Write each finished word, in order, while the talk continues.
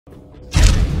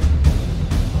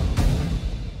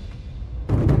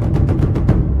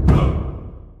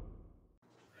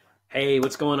Hey,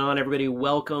 what's going on, everybody?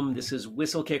 Welcome. This is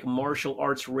Whistlekick Martial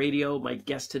Arts Radio. My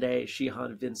guest today is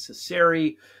Shihan Vince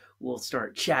Cecere. We'll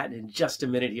start chatting in just a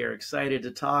minute here. Excited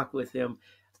to talk with him.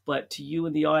 But to you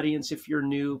in the audience, if you're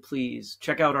new, please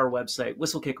check out our website,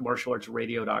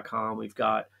 whistlekickmartialartsradio.com. We've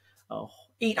got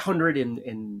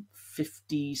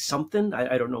 850 something.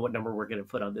 I don't know what number we're going to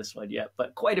put on this one yet,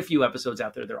 but quite a few episodes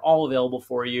out there. They're all available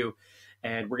for you.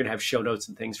 And we're going to have show notes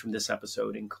and things from this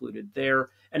episode included there.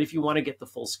 And if you want to get the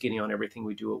full skinny on everything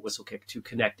we do at Whistlekick to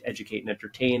connect, educate, and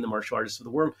entertain the martial artists of the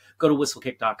world, go to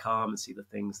whistlekick.com and see the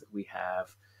things that we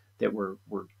have that we're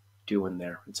doing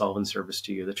there. It's all in service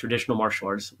to you, the traditional martial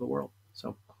artists of the world.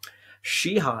 So,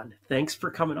 Shihan, thanks for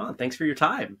coming on. Thanks for your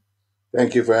time.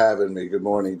 Thank you for having me. Good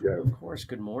morning, Joe. Of course.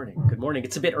 Good morning. Good morning.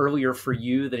 It's a bit earlier for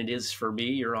you than it is for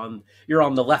me. You're on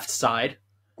the left side.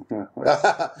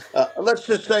 Let's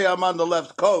just say I'm on the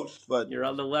left coast, but You're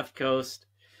on the left coast.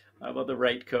 I'm on the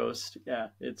right coast. Yeah,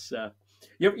 it's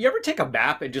you ever take a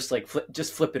map and just like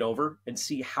flip it over and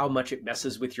see how much it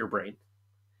messes with your brain?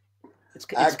 It's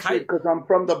actually, because I'm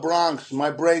from the Bronx, my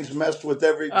brain's messed with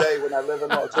every day when I live in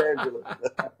Los Angeles.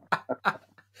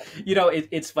 You know,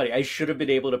 it's funny. I should have been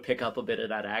able to pick up a bit of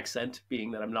that accent,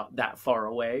 being that I'm not that far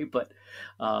away. But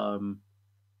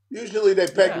usually they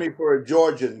peg me for a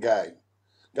Georgian guy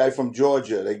from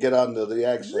Georgia. They get under the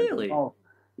accent. Really? Oh,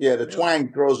 yeah, the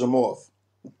twang throws them off.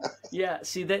 Yeah,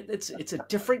 see that it's a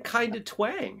different kind of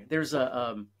twang. There's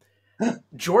a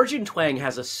Georgian twang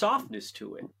has a softness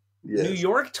to it. Yes. New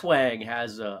York twang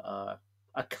has a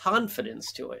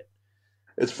confidence to it.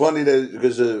 It's funny that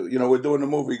because we're doing the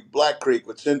movie Black Creek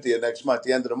with Cynthia next month,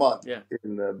 the end of the month, Yeah.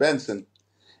 in Benson,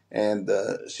 and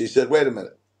she said, "Wait a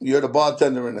minute, you're the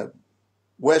bartender in a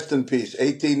Western piece,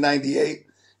 1898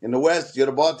 in the West. You're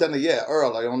the bartender, yeah,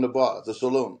 Earl. I own the bar, the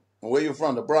saloon. And where you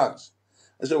from? The Bronx."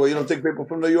 I said, "Well, you don't think people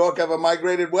from New York ever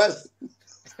migrated west?"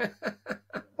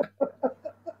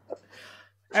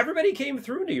 Everybody came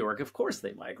through New York. Of course,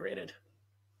 they migrated.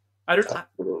 I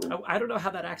don't know how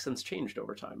that accent's changed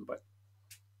over time, but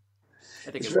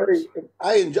I think It's it works.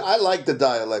 I like the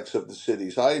dialects of the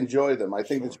cities. I enjoy them. I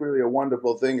think it's really a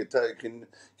wonderful thing. It can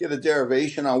get a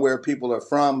derivation on where people are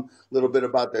from, a little bit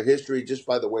about their history, just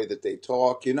by the way that they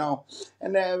talk, And as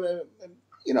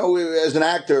an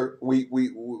actor,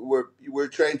 we're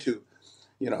trained to,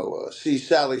 see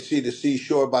Sally, see the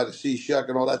seashore by the sea shuck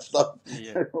and all that stuff,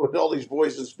 Yeah. with all these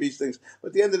voice and speech things. But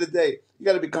at the end of the day, you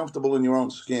got to be comfortable in your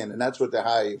own skin, and that's what they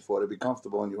hire you for, to be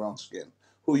comfortable in your own skin.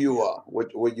 Who you are,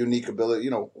 what unique ability,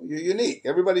 you're unique.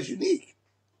 Everybody's unique.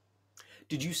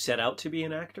 Did you set out to be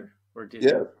an actor, or did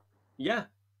Yeah. you?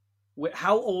 Yeah.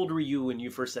 How old were you when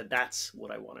you first said, "That's what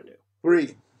I want to do"?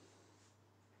 3.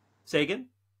 Say again.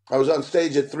 I was on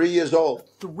stage at 3 years old.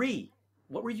 3.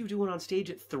 What were you doing on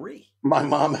stage at 3? My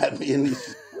mom had me in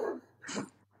these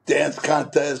dance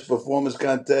contests, performance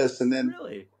contests, and then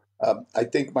Really? I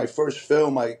think my first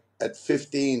film, at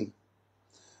 15,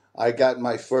 I got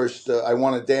my first. I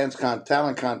won a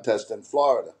talent contest in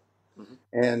Florida, Mm-hmm.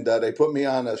 and they put me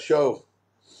on a show.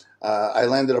 I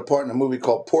landed a part in a movie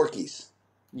called Porky's.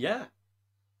 Yeah.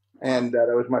 And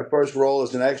that was my first role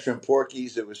as an extra in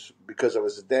Porky's. It was because I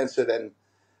was a dancer. Then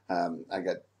I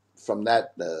got from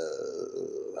that.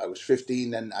 I was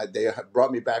 15, and they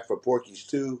brought me back for Porky's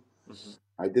 2. Mm-hmm.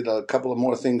 I did a couple of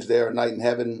more things there, A Night in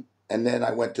Heaven, and then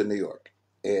I went to New York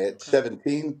at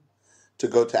 17 to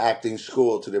go to acting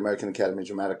school to the American Academy of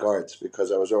Dramatic Arts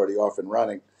because I was already off and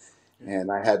running,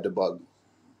 and I had the bug.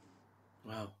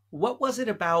 Wow. What was it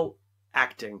about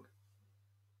acting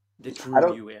that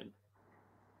drew you in?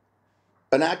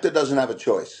 An actor doesn't have a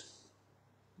choice.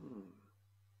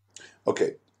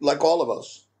 Okay, like all of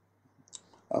us,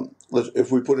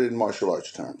 if we put it in martial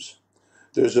arts terms,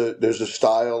 there's a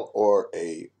style or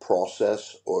a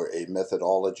process or a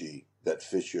methodology that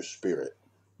fits your spirit.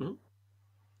 Mm-hmm.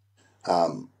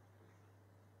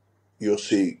 You'll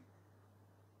see,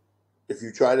 if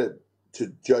you try to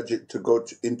judge it, to go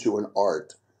into an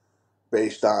art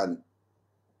based on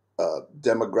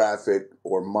demographic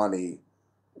or money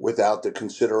without the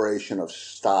consideration of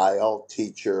style,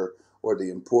 teacher, or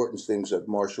the importance things of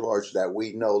martial arts that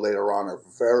we know later on are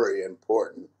very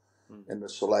important in the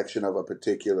selection of a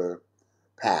particular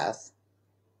path.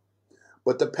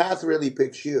 But the path really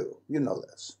picks you. You know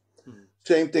this.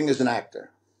 Same thing as an actor.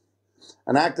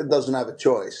 An actor doesn't have a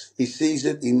choice. He sees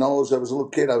it. He knows. I was a little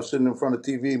kid. I was sitting in front of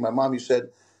TV. My mom, said,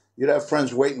 you'd have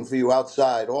friends waiting for you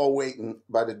outside, all waiting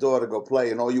by the door to go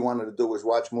play, and all you wanted to do was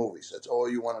watch movies. That's all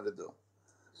you wanted to do.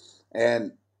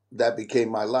 And that became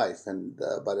my life. And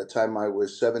by the time I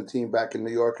was 17, back in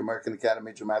New York, American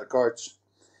Academy of Dramatic Arts,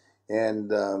 and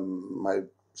my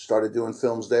started doing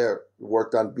films there.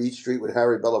 Worked on Beach Street with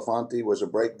Harry Belafonte, was a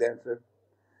break dancer,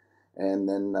 and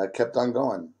then kept on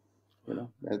going. You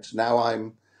know, it's now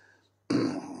I'm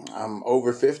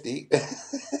over 50,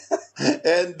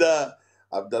 and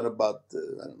I've done about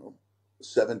I don't know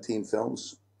 17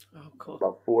 films, Oh, cool.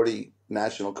 about 40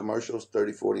 national commercials,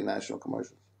 30, 40 national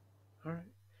commercials. All right.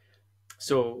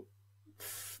 So,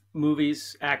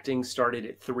 movies, acting started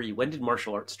at 3. When did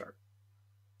martial arts start?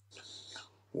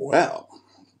 Well,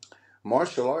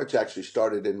 martial arts actually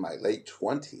started in my late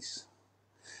 20s.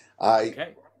 I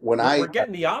Okay. when We're I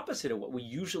getting the opposite of what we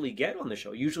usually get on the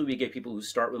show. Usually we get people who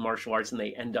start with martial arts and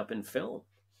they end up in film.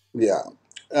 Yeah.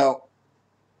 Now,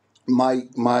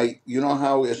 my you know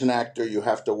how as an actor you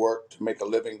have to work to make a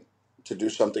living to do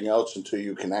something else until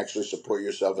you can actually support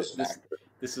yourself as an This actor.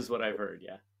 this is what I've heard.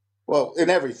 Yeah. Well, in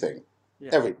everything. Yeah.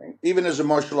 Everything. Even as a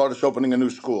martial artist opening a new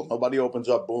school. Nobody opens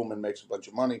up, boom, and makes a bunch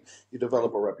of money. You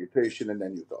develop a reputation and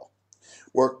then you go.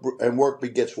 Work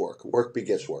begets work. Work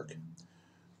begets work.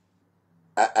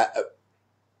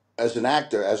 As an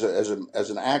actor, as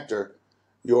an actor,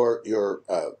 you're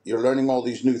learning all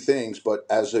these new things. But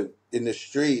in the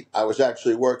street, I was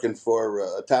actually working for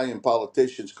Italian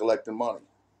politicians collecting money.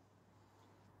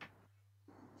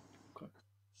 Okay.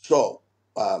 So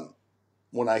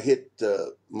when I hit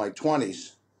my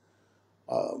 20s,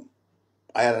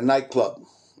 I had a nightclub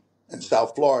in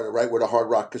South Florida, right where the Hard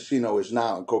Rock Casino is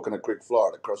now in Coconut Creek,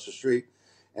 Florida, across the street,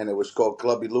 and it was called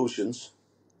Club Illusions.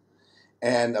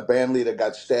 And a band leader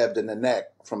got stabbed in the neck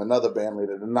from another band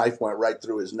leader. The knife went right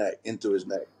through his neck, into his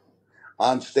neck,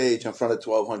 on stage in front of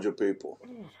 1,200 people.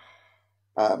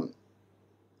 Um,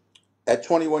 at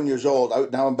 21 years old,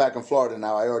 now I'm back in Florida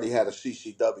now. I already had a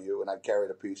CCW and I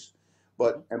carried a piece.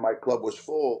 And my club was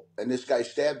full. And this guy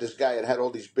stabbed this guy. It had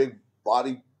all these big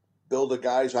bodybuilder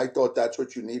guys. I thought that's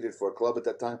what you needed for a club at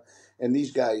that time. And these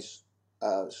guys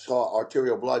saw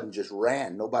arterial blood and just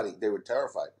ran. They were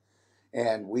terrified.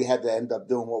 And we had to end up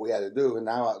doing what we had to do. And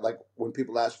now, like when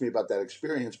people ask me about that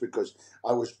experience, because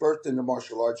I was birthed into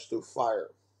martial arts through fire.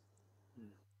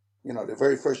 You know, the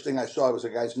very first thing I saw was a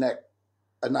guy's neck,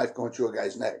 a knife going through a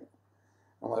guy's neck.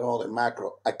 I'm like, holy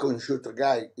mackerel. I couldn't shoot the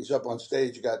guy. He's up on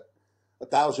stage. You got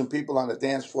 1,000 people on the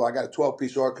dance floor. I got a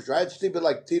 12-piece orchestra. I had people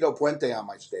like Tito Puente on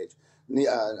my stage.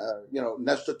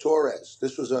 Nestor Torres.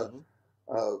 This was a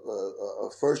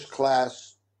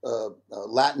first-class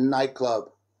Latin nightclub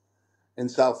in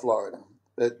South Florida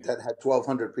that had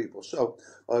 1,200 people. So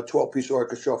 12-piece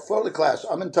orchestra, fully class.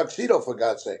 I'm in tuxedo, for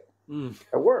God's sake.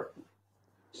 At work.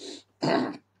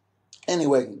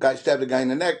 Anyway, guy stabbed a guy in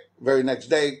the neck. Very next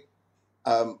day,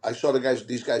 I saw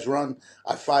these guys run.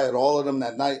 I fired all of them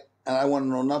that night, and I want to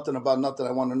know nothing about nothing.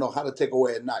 I want to know how to take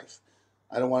away a knife.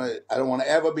 I don't want to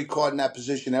ever be caught in that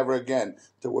position ever again,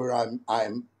 to where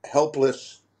I'm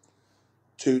helpless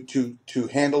to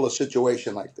handle a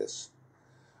situation like this.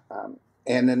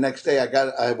 And the next day,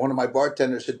 one of my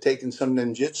bartenders had taken some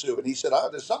ninjutsu, and he said, "Oh,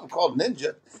 there's something called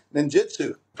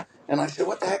ninjutsu." And I said,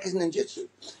 "What the heck is ninjutsu?"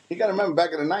 You got to remember,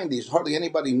 back in the '90s, hardly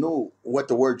anybody knew what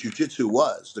the word jujitsu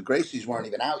was. The Gracies weren't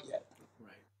even out yet.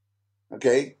 Right.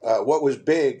 Okay, what was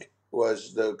big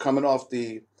was the coming off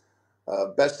the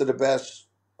Best of the Best,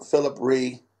 Philip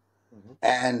Ree,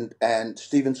 and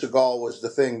Steven Seagal was the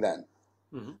thing then,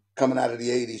 coming out of the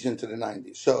 '80s into the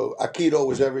 '90s. So Aikido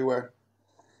was everywhere.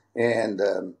 And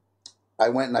I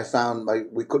went and I found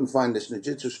we couldn't find this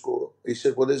ninjutsu school. He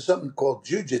said, "Well, there's something called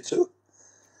jujitsu."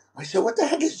 I said, "What the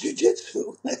heck is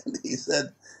jujitsu?" And he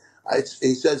said,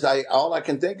 all I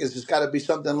can think is it's got to be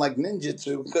something like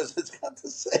ninjutsu, because it's got the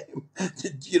same,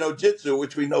 jitsu,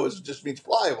 which we know just means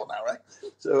pliable now, right?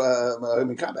 So, I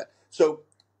mean, combat. So,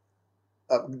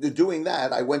 doing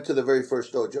that, I went to the very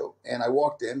first dojo, and I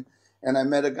walked in, and I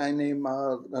met a guy named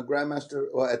Grandmaster,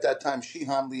 or at that time,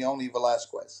 Shihan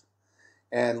Velasquez.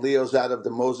 And Leo's out of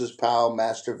the Moses Powell,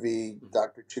 Master V,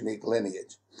 Dr. Chinique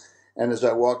lineage. And as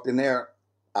I walked in there,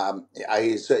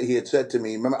 he had said to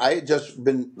me, remember, I had just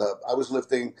been, I was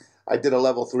lifting, I did a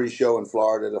level 3 show in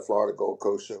Florida, the Florida Gold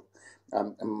Coast. So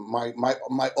my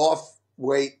off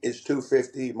weight is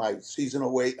 250. My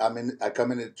seasonal weight, I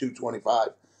come in at 225,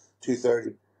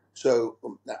 230. So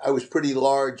I was pretty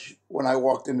large when I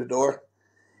walked in the door,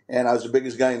 and I was the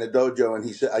biggest guy in the dojo. And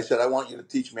I said, "I want you to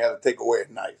teach me how to take away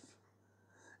a knife."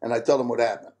 And I told him what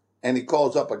happened. And he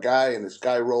calls up a guy, and this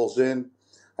guy rolls in.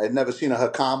 I had never seen a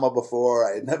hakama before.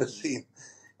 I had never seen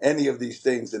any of these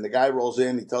things. And the guy rolls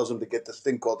in. He tells him to get this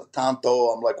thing called a tanto.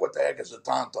 I'm like, what the heck is a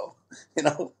tanto?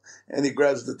 And he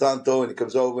grabs the tanto, and he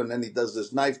comes over, and then he does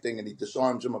this knife thing, and he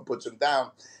disarms him and puts him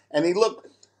down. And he looked,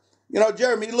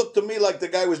 Jeremy, he looked to me like the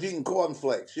guy was eating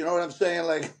cornflakes. You know what I'm saying?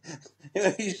 Like,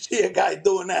 you see a guy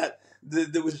doing that.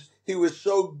 He was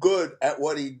so good at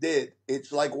what he did.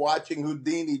 It's like watching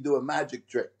Houdini do a magic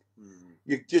trick.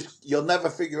 You'll never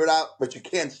figure it out, but you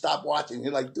can't stop watching.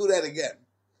 You're like, do that again.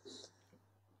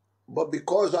 But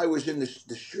because I was in the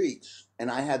streets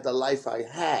and I had the life I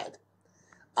had,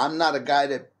 I'm not a guy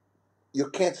that you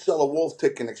can't sell a wolf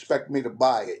tick and expect me to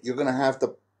buy it. You're gonna have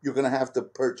to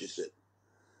purchase it.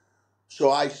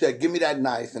 So I said, give me that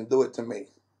knife and do it to me.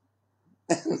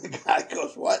 And the guy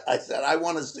goes, what? I said, I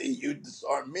want to see you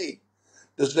disarm me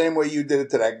the same way you did it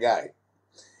to that guy.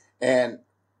 And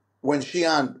when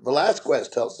Shihan Velasquez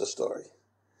tells the story,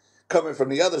 coming from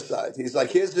the other side, he's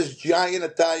like, here's this giant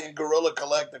Italian gorilla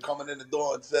collector coming in the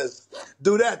door and says,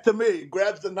 do that to me.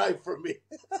 Grabs the knife from me.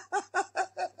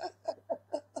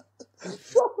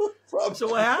 So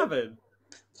what happened?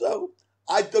 So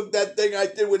I took that thing, I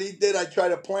did what he did. I tried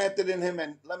to plant it in him.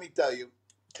 And let me tell you,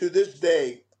 to this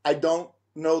day, I don't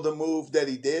know the move that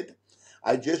he did.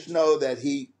 I just know that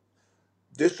he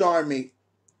disarmed me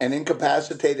and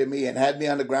incapacitated me and had me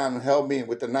on the ground and held me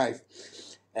with the knife.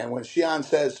 And when Shihan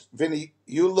says, Vinny,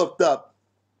 you looked up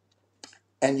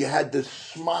and you had to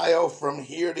smile from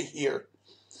here to here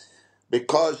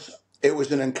because it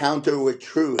was an encounter with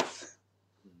truth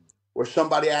where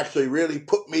somebody actually really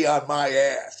put me on my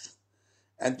ass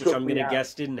and Which took I'm me going to out.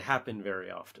 guess didn't happen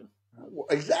very often.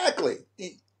 Exactly.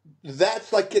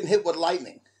 That's like getting hit with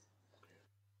lightning.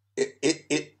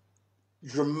 It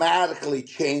dramatically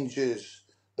changes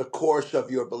the course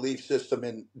of your belief system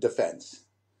in defense.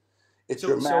 It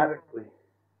dramatically.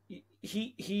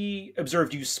 He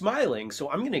observed you smiling, so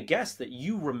I'm going to guess that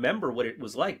you remember what it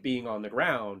was like being on the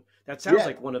ground. That sounds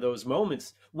like one of those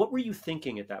moments. What were you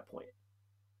thinking at that point?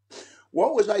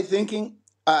 What was I thinking?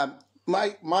 My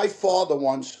father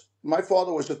was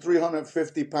a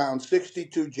 350-pound,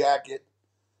 62 jacket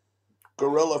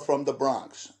gorilla from the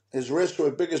Bronx. His wrists were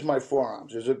as big as my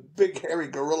forearms. He was a big, hairy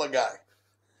gorilla guy.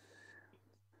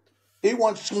 He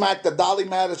once smacked the Dolly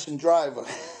Madison driver.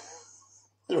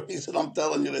 The reason I'm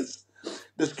telling you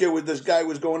this guy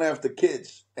was going after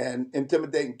kids and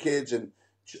intimidating kids and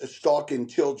stalking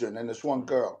children and this one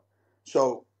girl.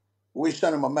 So we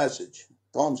sent him a message.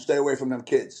 Told him, stay away from them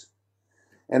kids.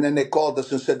 And then they called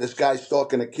us and said, this guy's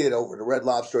stalking a kid over the Red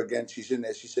Lobster again. She's in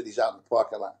there. She said he's out in the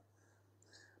parking lot.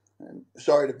 And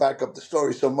sorry to back up the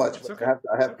story so much, but okay.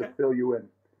 I have to fill you in.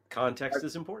 Context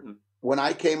is important. When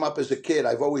I came up as a kid,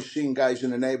 I've always seen guys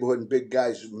in the neighborhood and big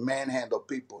guys manhandle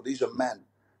people. These are men.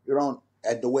 You don't,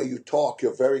 and the way you talk,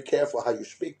 you're very careful how you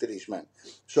speak to these men.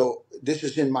 So this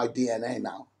is in my DNA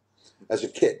now as a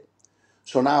kid.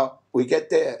 So now we get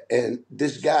there, and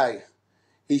this guy,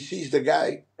 he sees the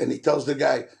guy, and he tells the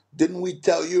guy, didn't we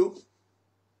tell you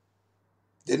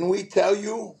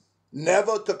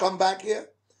never to come back here?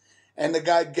 And the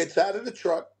guy gets out of the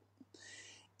truck.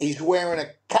 He's wearing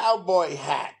a cowboy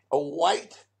hat, a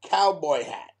white cowboy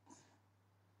hat.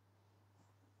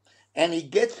 And he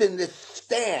gets in this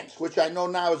stance, which I know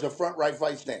now is a front right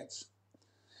fight stance.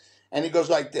 And he goes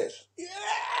like this.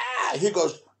 Yeah! He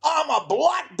goes, I'm a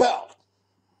black belt.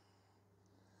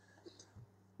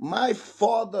 My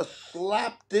father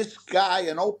slapped this guy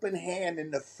an open hand in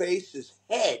the face. His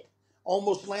head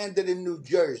almost landed in New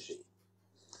Jersey.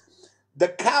 The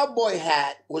cowboy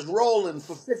hat was rolling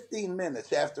for 15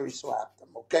 minutes after he slapped him,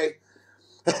 okay?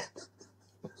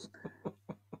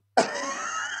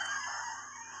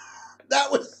 That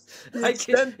was the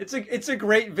extent. It's a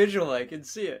great visual. I can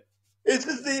see it. This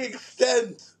is the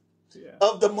extent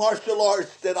of the martial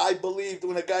arts that I believed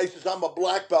when a guy says, I'm a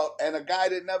black belt, and a guy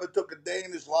that never took a day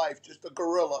in his life, just a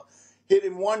gorilla, hit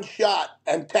him one shot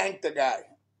and tanked the guy.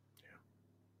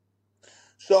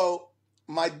 So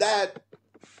my dad,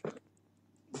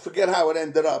 forget how it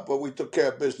ended up, but we took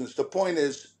care of business. The point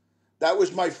is, that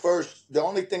was the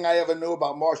only thing I ever knew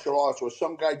about martial arts was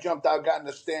some guy jumped out, got in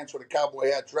the stance with a cowboy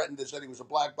hat, threatened and said he was a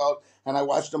black belt, and I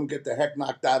watched him get the heck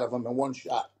knocked out of him in one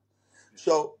shot.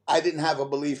 So I didn't have a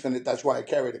belief in it. That's why I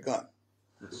carried a gun.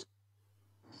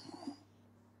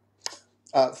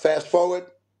 Fast forward,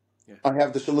 I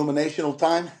have this illuminational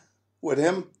time with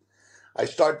him. I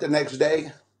start the next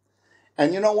day.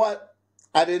 And you know what?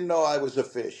 I didn't know I was a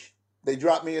fish. They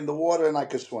dropped me in the water and I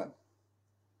could swim.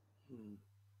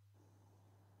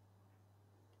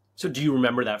 So do you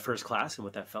remember that first class and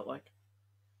what that felt like?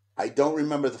 I don't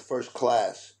remember the first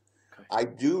class. Okay. I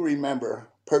do remember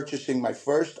purchasing my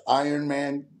first Iron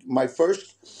Man,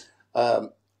 not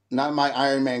my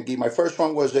Iron Man gi. My first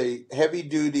one was a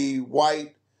heavy-duty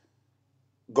white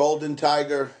Golden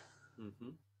Tiger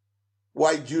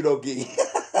white judo gi.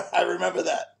 I remember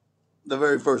that, the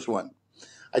very first one.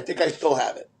 I think I still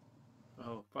have it.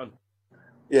 Oh, fun.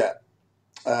 Yeah.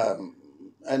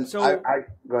 And so I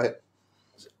go ahead.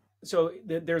 So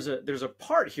there's a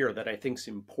part here that I think is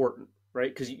important,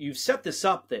 right? Because you've set this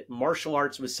up that martial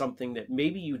arts was something that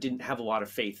maybe you didn't have a lot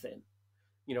of faith in.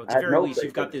 At I the had very no least,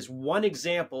 you've faith in got it. this one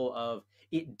example of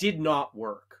it did not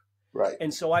work. Right.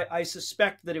 And so I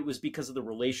suspect that it was because of the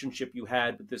relationship you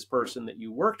had with this person that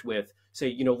you worked with.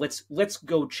 Say, let's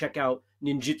go check out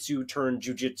ninjutsu turn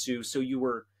jujitsu. So you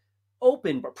were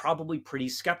open, but probably pretty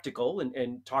skeptical,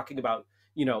 and talking about,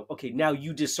 okay, now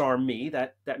you disarm me.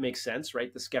 That makes sense,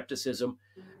 right? The skepticism,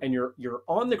 and you're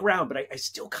on the ground, but I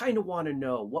still kind of want to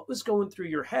know what was going through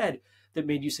your head that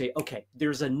made you say, okay,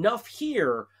 there's enough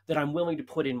here that I'm willing to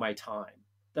put in my time,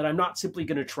 that I'm not simply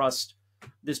going to trust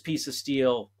this piece of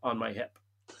steel on my hip.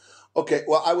 Okay,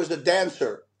 well, I was a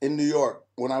dancer in New York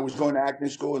when I was going to acting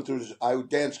school, and I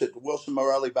danced at Wilson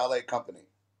Morelli Ballet Company.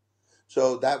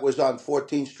 So that was on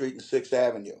 14th Street and 6th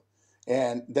Avenue.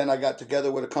 And then I got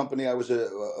together with a company I was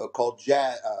called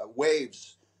Jazz,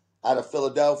 Waves out of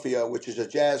Philadelphia, which is a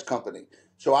jazz company.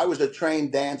 So I was a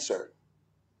trained dancer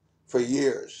for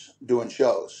years doing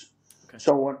shows. Okay.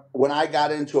 So when I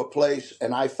got into a place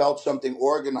and I felt something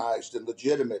organized and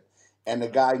legitimate, and the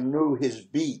guy knew his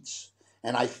beats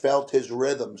and I felt his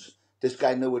rhythms, this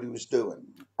guy knew what he was doing.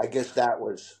 I guess that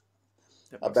was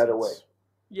That a makes better way. sense.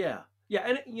 Yeah. Yeah,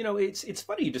 and it's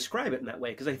funny you describe it in that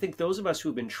way, because I think those of us who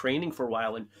have been training for a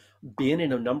while and been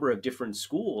in a number of different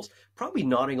schools probably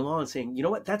nodding along and saying, you know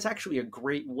what, that's actually a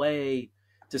great way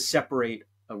to separate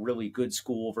a really good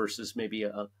school versus maybe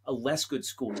a less good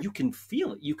school. You can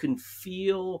feel it. You can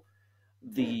feel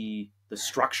the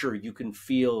structure. You can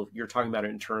feel, you're talking about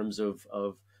it in terms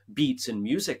of beats and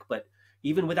music, but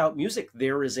even without music,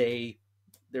 there's a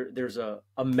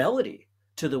melody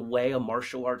to the way a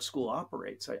martial arts school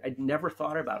operates. I'd never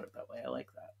thought about it that way. I like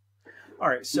that. All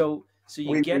right, so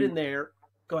you We, get we in there.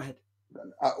 Go ahead.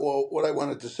 well, what I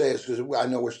wanted to say is, because I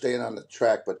know we're staying on the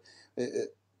track, but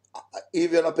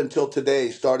even up until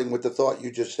today, starting with the thought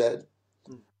you just said,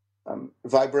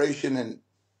 vibration and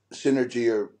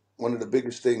synergy are one of the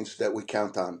biggest things that we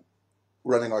count on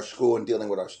running our school and dealing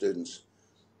with our students.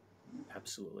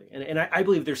 Absolutely, and I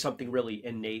believe there's something really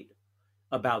innate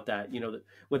about that.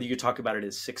 Whether you talk about it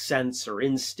as sixth sense or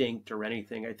instinct or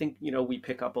anything, I think we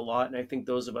pick up a lot, and I think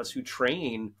those of us who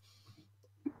train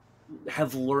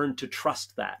have learned to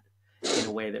trust that in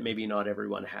a way that maybe not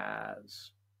everyone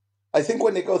has. I think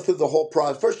when they go through the whole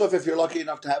process, first off, if you're lucky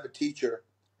enough to have a teacher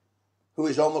who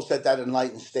is almost at that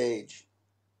enlightened stage,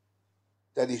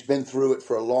 that he's been through it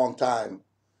for a long time,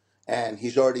 and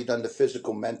he's already done the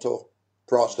physical, mental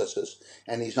processes,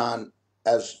 and he's on,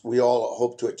 as we all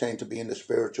hope to attain, to be in the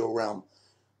spiritual realm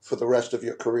for the rest of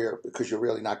your career, because you're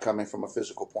really not coming from a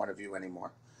physical point of view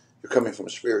anymore. You're coming from a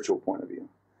spiritual point of view,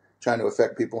 trying to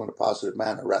affect people in a positive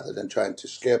manner rather than trying to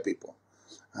scare people.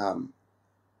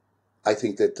 I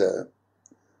think that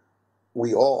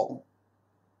we all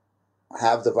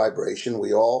have the vibration.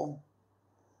 We all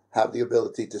have the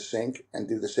ability to sync and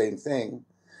do the same thing.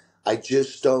 I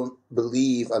just don't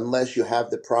believe, unless you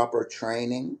have the proper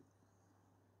training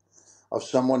of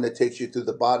someone that takes you through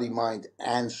the body, mind,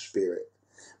 and spirit.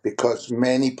 Because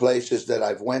many places that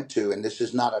I've went to, and this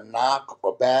is not a knock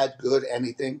or bad, good,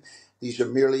 anything, these are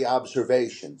merely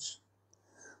observations.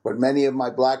 But many of my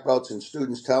black belts and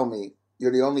students tell me,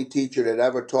 you're the only teacher that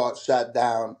ever sat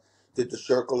down, did the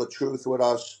circle of truth with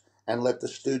us, and let the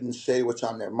students say what's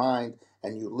on their mind,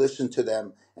 and you listen to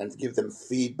them and give them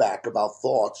feedback about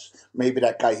thoughts. Maybe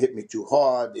that guy hit me too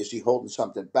hard. Is he holding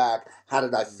something back? How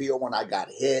did I feel when I got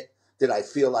hit? Did I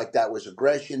feel like that was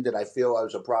aggression? Did I feel I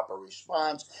was a proper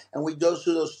response? And we go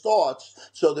through those thoughts,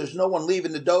 so there's no one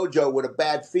leaving the dojo with a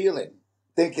bad feeling,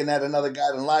 thinking that another guy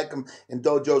didn't like them. In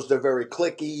dojos, they're very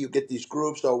cliquey. You get these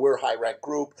groups. Oh, we're a high rank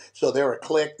group, so they're a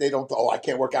clique. They don't. Oh, I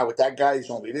can't work out with that guy.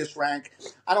 He's only this rank.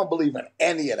 I don't believe in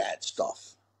any of that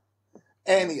stuff.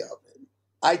 Any of it.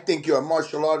 I think you're a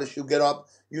martial artist. You get up,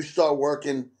 you start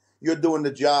working, you're doing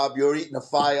the job, you're eating the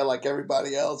fire like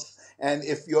everybody else. And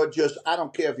if you're just, I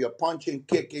don't care if you're punching,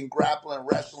 kicking, grappling,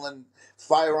 wrestling,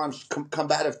 firearms,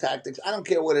 combative tactics, I don't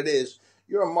care what it is.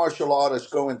 You're a martial artist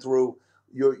going through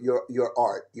your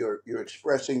art. You're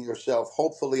expressing yourself,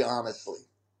 hopefully honestly,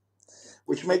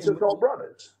 which makes us all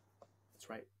brothers. That's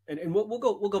right. And we'll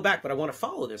go back, but I want to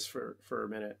follow this for a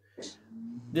minute.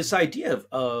 This idea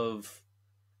of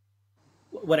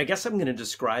what I guess I'm going to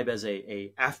describe as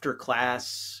a after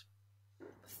class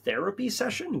therapy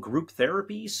session, group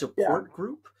therapy, support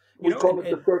group. We call it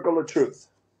the circle of truth.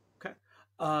 Okay.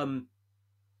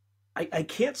 I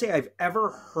can't say I've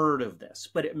ever heard of this,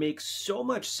 but it makes so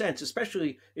much sense,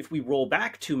 especially if we roll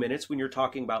back 2 minutes when you're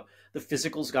talking about the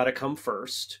physical's got to come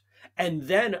first. And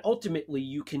then ultimately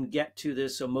you can get to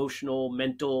this emotional,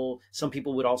 mental, some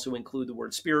people would also include the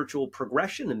word spiritual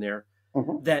progression in there,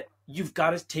 Mhm. that you've got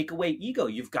to take away ego.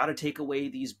 You've got to take away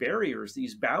these barriers,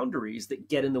 these boundaries that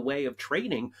get in the way of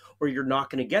training, or you're not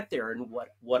going to get there. And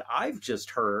what I've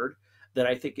just heard that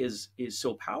I think is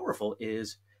so powerful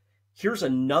is, here's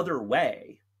another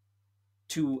way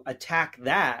to attack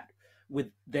that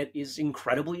with that is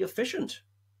incredibly efficient.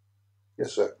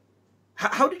 Yes, sir.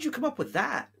 How did you come up with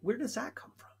that? Where does that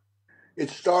come from? It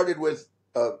started with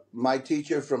my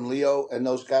teacher from Leo and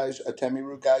those guys,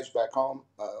 Atemiru guys back home,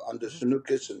 under Mhm.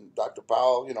 Sanukis and Dr.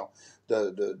 Powell,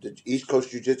 the East Coast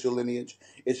Jiu-Jitsu lineage.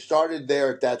 It started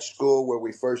there at that school where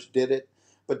we first did it,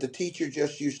 but the teacher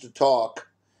just used to talk,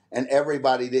 and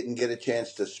everybody didn't get a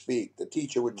chance to speak. The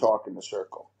teacher would talk in the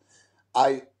circle.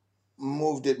 I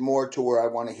moved it more to where I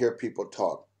want to hear people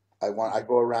talk. I Mhm.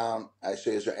 go around, I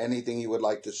say, is there anything you would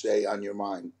like to say on your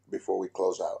mind before we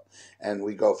close out? And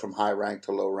we go from high rank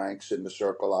to low ranks in the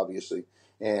circle, obviously,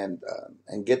 and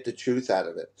get the truth out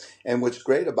of it. And what's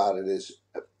great about it is,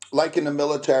 like in the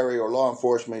military or law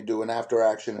enforcement, do an after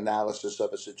action analysis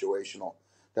of a situational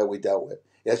that we dealt with.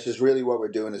 This is really what we're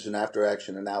doing, is an after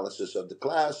action analysis of the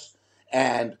class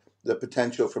and the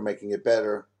potential for making it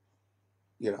better.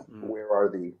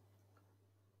 Mm.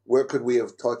 Where could we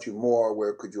have taught you more?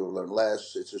 Where could you have learned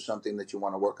less? Is there something that you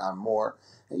want to work on more?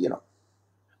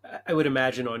 I would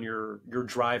imagine on your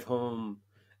drive home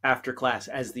after class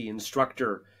as the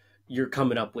instructor, you're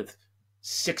coming up with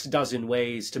 6 dozen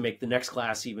ways to make the next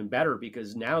class even better,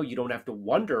 because now you don't have to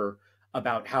wonder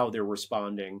about how they're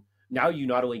responding. Now you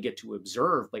not only get to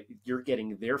observe, but you're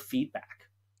getting their feedback.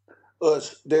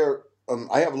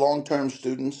 I have long-term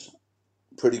students,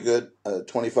 pretty good,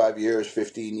 25 years,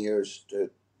 15 years,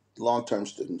 long-term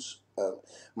students.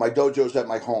 My dojo's at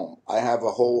my home. I have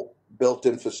a whole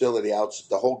built-in facility out.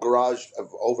 The whole garage,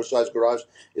 oversized garage,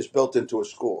 is built into a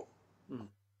school. Mm.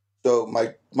 So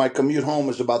my commute home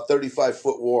is about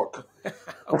 35-foot walk.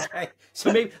 Okay,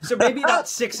 so maybe not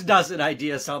 6 dozen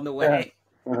ideas on the way.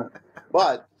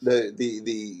 But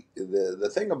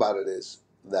the thing about it is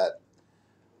that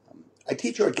I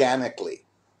teach organically.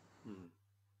 Mm.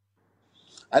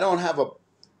 I don't have a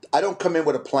I don't come in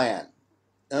with a plan.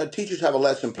 Teachers have a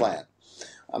lesson plan.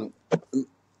 Um,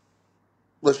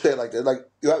 let's say it like that. Like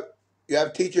you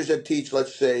have teachers that teach,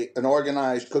 let's say, an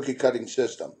organized cookie cutting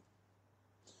system,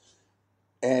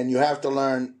 and you have to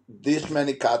learn this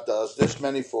many katas, this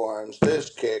many forms, this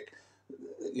kick.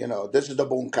 This is the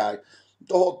bunkai,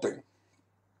 the whole thing.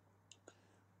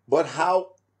 But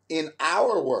how in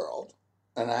our world,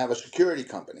 and I have a security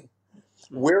company,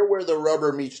 Mm. where the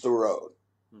rubber meets the road.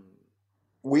 Mm.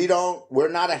 We're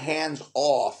not a hands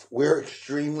off, we're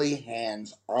extremely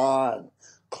hands on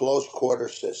close quarter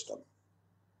system,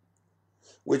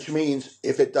 which means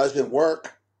if it doesn't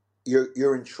work,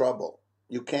 you're in trouble.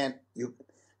 You can't you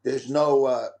there's no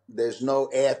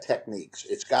air techniques.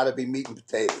 It's got to be meat and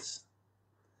potatoes,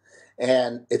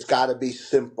 and it's got to be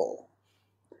simple.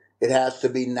 It has to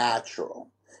be natural.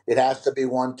 It has to be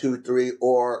 1, 2, 3,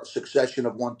 or succession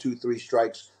of 1, 2, 3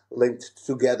 strikes linked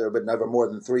together, but never more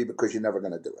than three, because you're never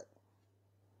going to do it.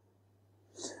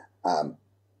 Um,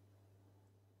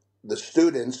 the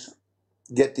students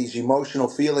get these emotional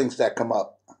feelings that come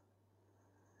up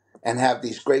and have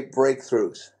these great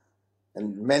breakthroughs.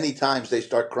 And many times they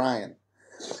start crying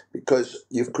because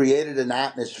you've created an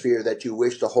atmosphere that you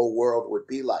wish the whole world would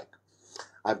be like.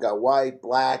 I've got white,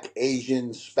 black,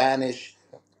 Asian, Spanish,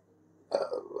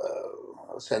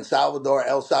 San Salvador,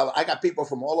 El Salvador. I got people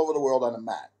from all over the world on the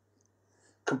mat.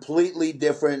 Completely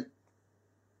different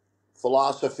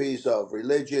philosophies of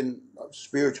religion, of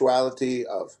spirituality,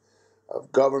 of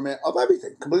government, of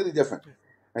everything. Completely different.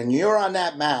 And you're on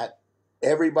that mat,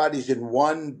 everybody's in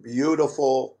one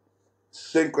beautiful,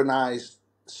 synchronized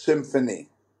symphony.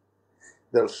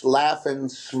 They're laughing,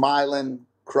 smiling,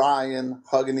 crying,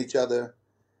 hugging each other.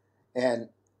 And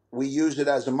we use it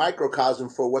as a microcosm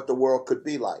for what the world could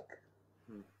be like.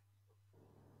 Mm.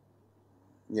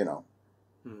 You know,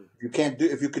 Mm.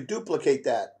 if you could duplicate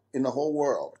that in the whole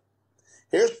world,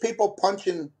 here's people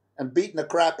punching and beating the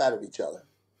crap out of each other,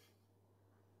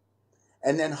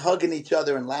 and then hugging each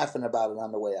other and laughing about it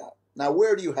on the way out. Now,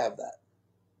 where do you have that?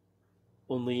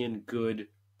 Only in good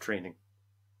training.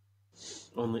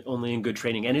 Only in good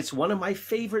training, and it's one of my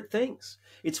favorite things.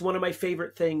 It's one of my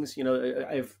favorite things.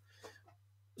 I've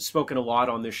spoken a lot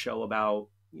on this show about,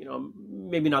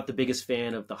 maybe not the biggest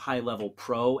fan of the high level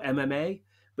pro MMA,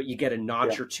 but you get a Yeah.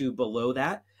 notch or two below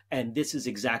that, and this is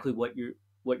exactly what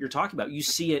you're talking about. You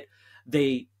see it.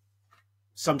 They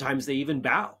sometimes they even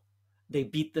bow. They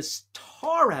beat the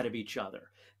tar out of each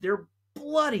other. They're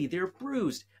bloody. They're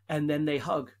bruised, and then they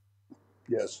hug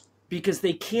Yes. because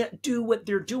they can't do what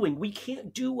they're doing. We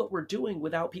can't do what we're doing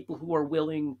without people who are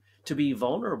willing to be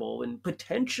vulnerable and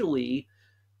potentially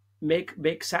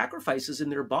make sacrifices in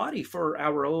their body for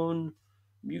our own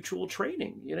mutual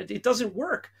training. You know, it doesn't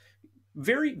work.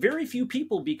 Very few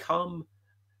people become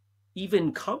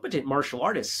even competent martial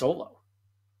artists solo.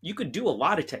 You could do a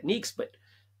lot of techniques, but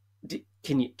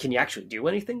can you actually do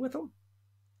anything with them?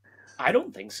 I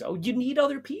don't think so. You need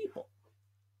other people.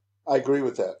 I agree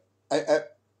with that.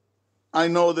 I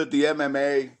know that the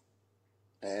MMA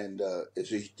and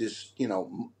it's this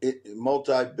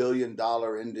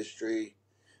multi-billion-dollar industry.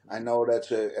 I know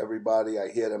that's everybody. I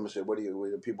hear them and say, "What do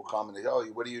you?" People comment, "Oh,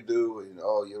 what do you do?" And,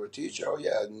 "Oh, you're a teacher." "Oh,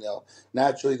 yeah." And,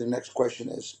 naturally, the next question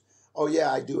is, "Oh,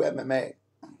 yeah, I do MMA."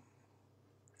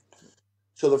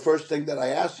 So the first thing that I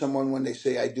ask someone when they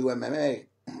say I do MMA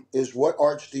is, "What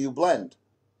arts do you blend?"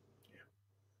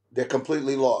 They're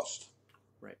completely lost.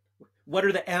 Right. What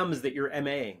are the M's that you're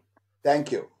MAing?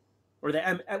 Thank you. Or the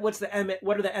M? What's the M?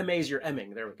 What are the MAs you're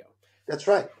Ming? There we go. That's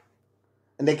right.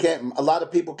 And they can't. A lot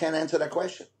of people can't answer that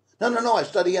question. No. I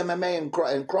study MMA and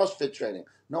CrossFit training.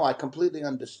 No, I completely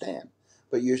understand.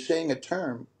 But you're saying a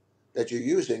term that you're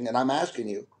using, and I'm asking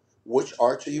you, which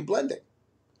arts are you blending?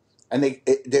 And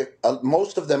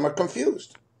most of them are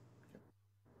confused.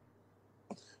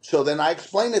 So then I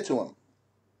explain it to them.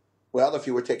 Well, if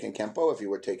you were taking Kempo, if you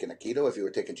were taking Aikido, if you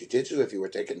were taking Jiu-Jitsu, if you were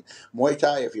taking Muay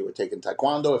Thai, if you were taking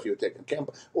Taekwondo, if you were taking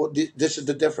Kempo, well, this is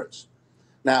the difference.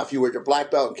 Now, if you were a black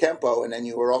belt in Kempo and then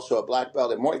you were also a black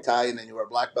belt in Muay Thai and then you were a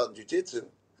black belt in Jiu-Jitsu,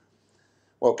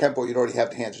 well, Kempo, you'd already have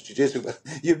the hands of Jiu-Jitsu, but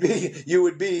you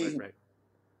would be right.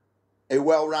 a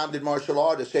well-rounded martial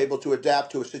artist able to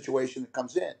adapt to a situation that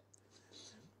comes in.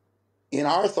 In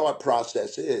our thought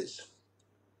process is,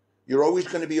 you're always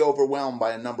going to be overwhelmed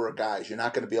by a number of guys. You're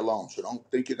not going to be alone. So don't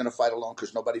think you're going to fight alone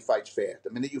because nobody fights fair.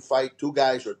 The minute you fight two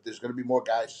guys, or there's going to be more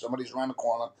guys, somebody's around the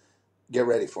corner, get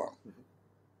ready for them. Mm-hmm.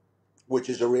 Which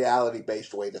is a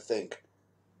reality-based way to think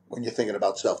when you're thinking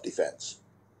about self-defense.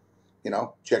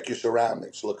 Check your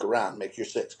surroundings, look around, make your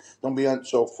six. Don't be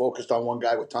so focused on one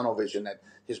guy with tunnel vision that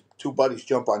his two buddies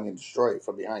jump on you and destroy you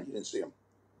from behind. You didn't see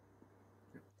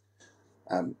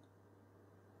him.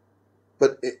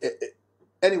 But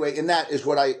anyway, and that is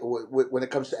what when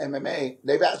it comes to MMA,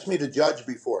 they've asked me to judge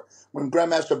before. When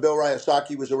Grandmaster Bill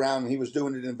Ryasaki was around, he was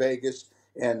doing it in Vegas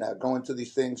and going to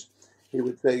these things. He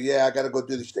would say, "Yeah, I got to go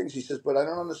do these things." He says, "But I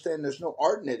don't understand. There's no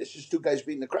art in it. It's just two guys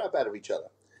beating the crap out of each other."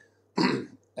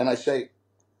 And I say,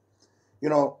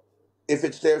 if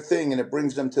it's their thing and it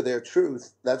brings them to their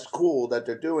truth, that's cool that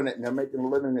they're doing it and they're making a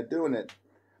living at doing it.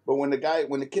 But when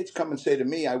the kids come and say to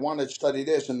me, "I want to study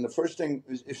this," and the first thing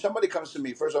is, if somebody comes to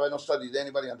me, first of all, I don't study to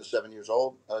anybody under 7 years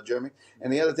old, Jeremy.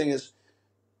 And the other thing is,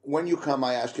 when you come,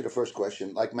 I ask you the first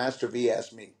question, like Master V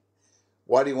asked me,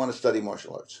 "Why do you want to study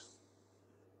martial arts?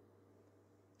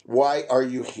 Why are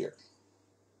you here?"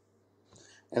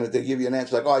 And if they give you an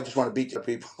answer like, "Oh, I just want to beat your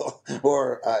people,"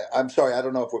 or "I'm sorry, I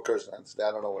don't know if we're cursing.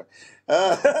 I don't know where."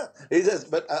 He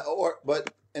says,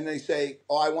 and they say,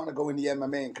 "Oh, I want to go in the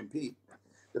MMA and compete."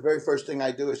 The very first thing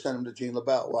I do is send them to Gene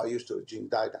LaBelle. Well, I used to. Gene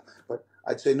died now, but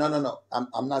I'd say, no.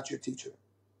 I'm not your teacher,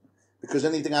 because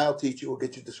anything I'll teach you will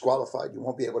get you disqualified. You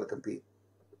won't be able to compete.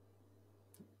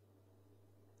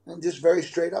 And just very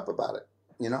straight up about it.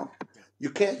 You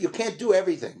can't do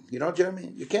everything.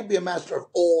 Jeremy? You can't be a master of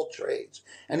all trades.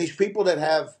 And these people that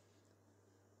have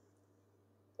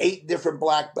 8 different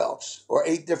black belts or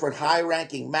 8 different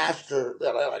high-ranking master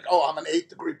that are like, "Oh, I'm an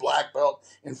 8th-degree black belt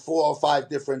in 4 or 5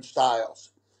 different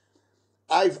styles."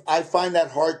 I find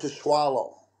that hard to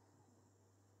swallow,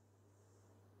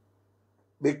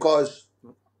 because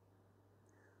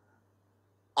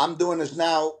I'm doing this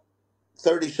now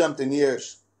 30-something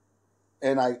years,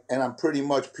 and I'm pretty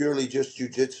much purely just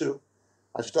jiu-jitsu.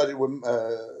 I studied with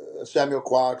Samuel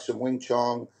Kwok, some Wing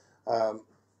Chun.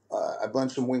 I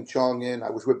blended some Wing Chun in. I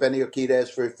was with Benny Urquidez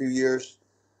for a few years.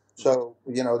 So,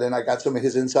 then I got some of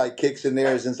his inside kicks in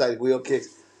there, his inside wheel kicks.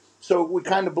 So we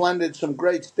kind of blended some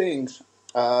great things.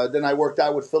 Then I worked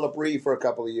out with Philip Ree for a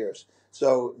couple of years.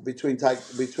 So between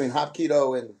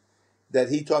Hapkido and that,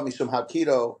 he taught me some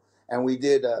Hapkido, and we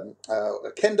did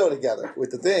Kendo together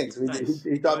with the things. Nice.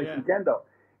 He taught me some Kendo,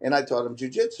 and I taught him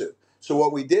Jiu-Jitsu. So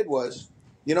what we did was,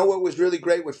 what was really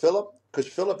great with Philip? Because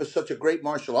Philip is such a great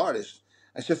martial artist.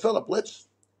 I said, "Philip, let's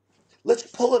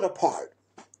pull it apart.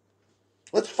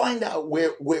 Let's find out where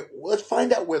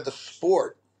the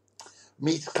sport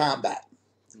meets combat,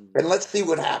 and let's see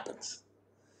what happens."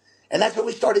 And that's what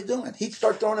we started doing. He'd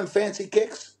start throwing him fancy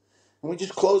kicks, and we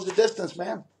just closed the distance,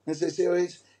 man. And they say, "Oh,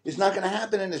 it's not going to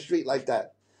happen in the street like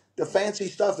that." The fancy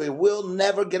stuff, it will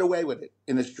never get away with it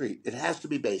in the street. It has to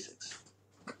be basics.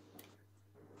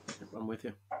 I'm with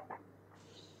you.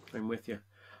 I'm with you.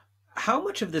 How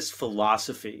much of this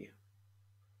philosophy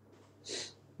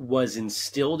was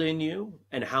instilled in you,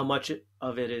 and how much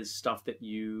of it is stuff that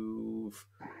you've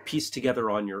pieced together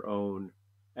on your own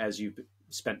as you've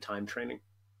spent time training?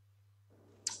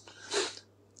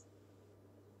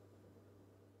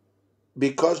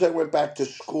 Because I went back to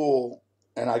school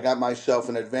and I got myself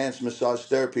an advanced massage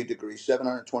therapy degree,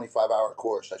 725-hour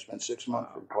course. I spent 6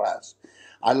 months in class.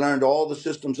 I learned all the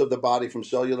systems of the body from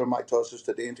cellular mitosis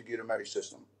to the integumentary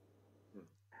system.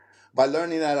 By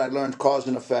learning that, I learned cause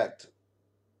and effect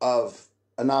of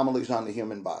anomalies on the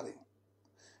human body.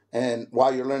 And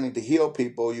while you're learning to heal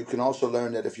people, you can also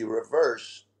learn that if you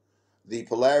reverse the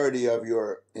polarity of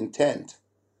your intent,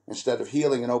 instead of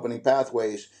healing and opening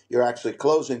pathways, you're actually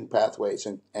closing pathways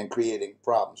and creating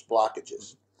problems,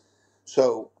 blockages.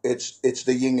 So it's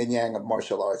the yin and yang of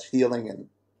martial arts, healing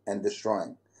and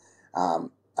destroying. I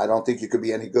don't think you could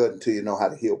be any good until you know how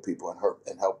to heal people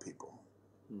and help people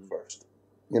first.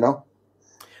 You know?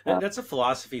 That's a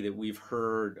philosophy that we've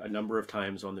heard a number of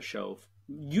times on the show,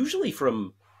 usually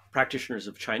from practitioners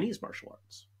of Chinese martial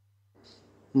arts.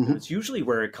 Mm-hmm. It's usually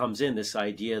where it comes in, this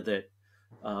idea that,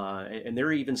 and there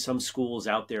are even some schools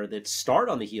out there that start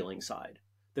on the healing side,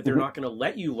 that they're not going to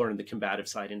let you learn the combative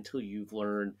side until you've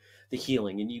learned the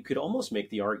healing. And you could almost make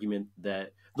the argument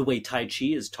that the way Tai Chi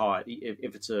is taught,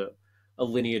 if it's a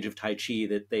lineage of Tai Chi,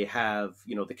 that they have,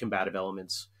 the combative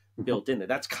elements built in there.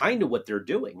 That's kind of what they're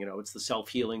doing. It's the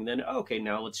self-healing. Then, okay,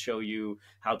 now let's show you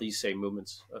how these same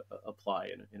movements apply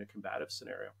in a combative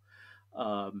scenario.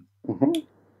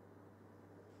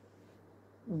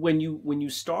 When you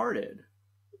started,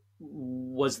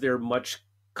 was there much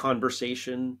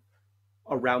conversation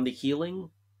around the healing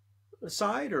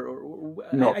side, or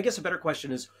no? I guess a better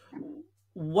question is,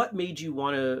 what made you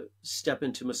want to step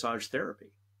into massage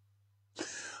therapy?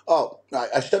 Oh,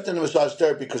 I stepped into massage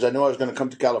therapy because I knew I was going to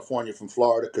come to California from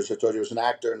Florida, because I told you I was an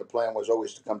actor and the plan was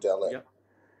always to come to LA. Yep.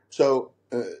 So,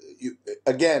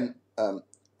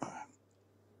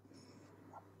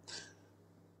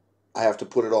 I have to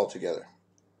put it all together.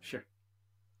 Sure.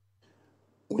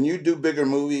 When you do bigger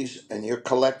movies and you're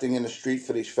collecting in the street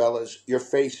for these fellas, your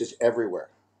face is everywhere.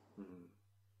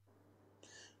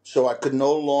 So I could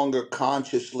no longer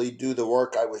consciously do the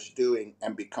work I was doing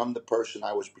and become the person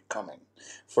I was becoming.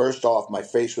 First off, my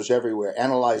face was everywhere.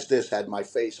 Analyze This had my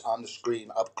face on the screen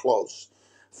up close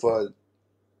for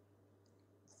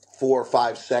 4 or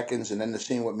 5 seconds, and then the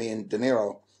scene with me and De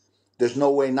Niro. There's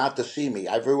no way not to see me.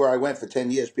 Everywhere I went for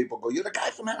 10 years, people go, "You're the guy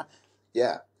from here?"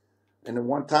 Yeah. And then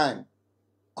one time,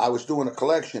 I was doing a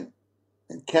collection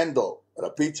in Kendall at a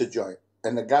pizza joint,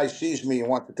 and the guy sees me and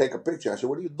wants to take a picture. I said,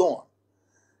 "What are you doing?"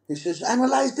 He says,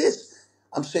 "Analyze This."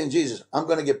 I'm saying, Jesus, I'm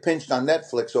going to get pinched on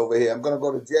Netflix over here. I'm going to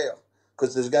go to jail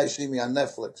because this guy see me on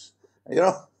Netflix.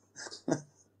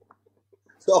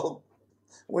 So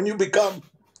when you become...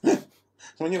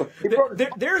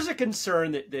 There's a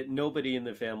concern that nobody in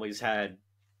the family's had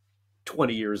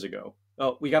 20 years ago.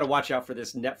 Oh, we got to watch out for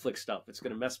this Netflix stuff. It's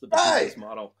going to mess with the business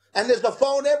model. And there's a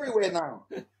phone everywhere now.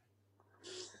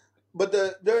 But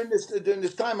during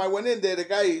this time, I went in there. The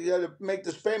guy, he had to make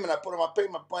this payment. I put on my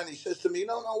payment plan. He says to me,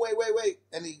 "No, wait."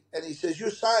 And he says, "You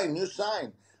sign."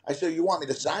 I said, "You want me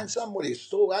to sign something? What are you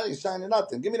stole? I ain't signing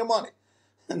nothing. Give me the money."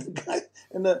 And the guy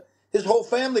his whole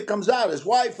family comes out, his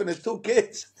wife and his 2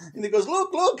 kids, and he goes,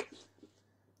 "Look."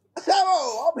 I said,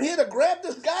 "Oh, I'm here to grab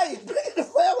this guy. He's bringing the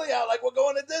family out like we're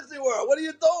going to Disney World. What are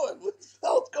you doing? What the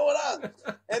hell's going on?"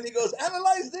 And he goes,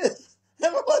 analyze this.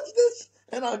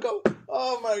 And I go,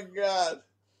 "Oh my God.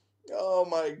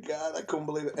 I couldn't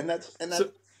believe it."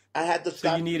 I had to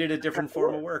stop. So you needed a different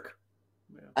form of work.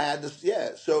 Yeah. I had to,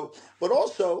 yeah. So, but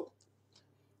also,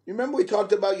 you remember we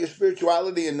talked about your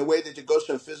spirituality and the way that it goes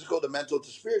from physical to mental to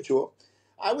spiritual.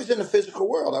 I was in the physical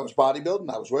world. I was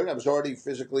bodybuilding. I was already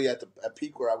physically at the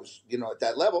peak where I was, at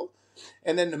that level.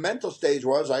 And then the mental stage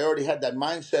was I already had that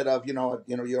mindset of,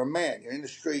 you're a man. You're in the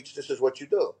streets. This is what you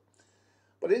do.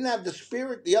 But I didn't have the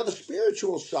spirit. The other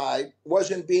spiritual side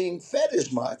wasn't being fed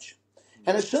as much.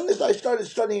 And as soon as I started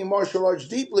studying martial arts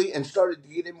deeply and started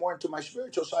getting more into my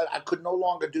spiritual side, I could no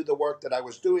longer do the work that I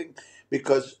was doing,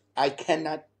 because I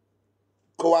cannot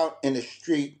go out in the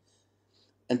street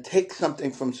and take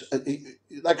something from,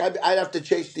 like I'd have to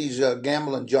chase these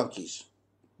gambling junkies.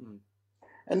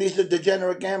 And these are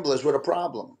degenerate gamblers with a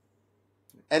problem.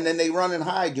 And then they run and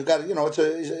hide. You got to,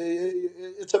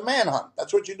 it's a manhunt.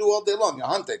 That's what you do all day long. You're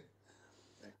hunting.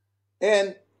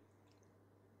 And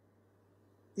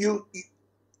you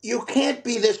can't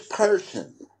be this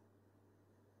person,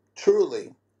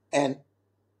 truly, and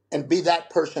be that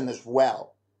person as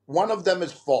well. One of them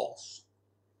is false.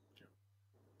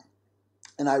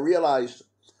 And I realized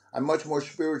I'm much more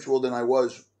spiritual than I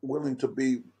was willing to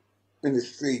be in the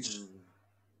streets.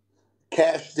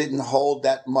 Cash didn't hold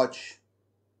that much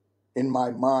in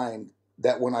my mind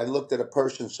that when I looked at a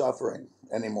person suffering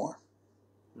anymore.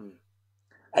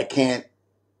 I can't.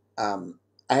 I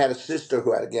had a sister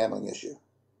who had a gambling issue.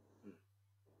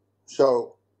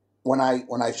 So when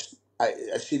I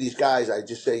see these guys, I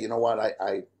just say, you know what,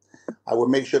 I would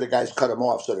make sure the guys cut them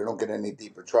off so they don't get any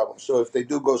deeper trouble. So if they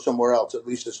do go somewhere else, at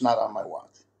least it's not on my watch.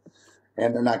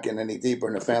 And they're not getting any deeper,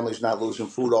 and the family's not losing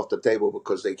food off the table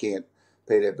because they can't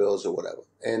pay their bills or whatever.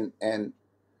 And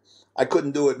I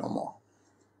couldn't do it no more.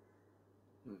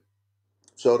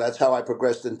 So that's how I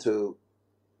progressed into,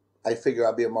 I figure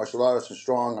I'll be a martial artist and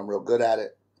strong. I'm real good at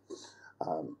it,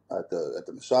 at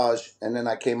the massage. And then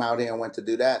I came out here and went to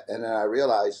do that. And then I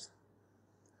realized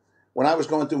when I was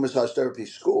going through massage therapy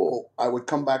school, I would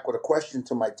come back with a question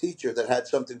to my teacher that had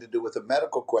something to do with a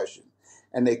medical question,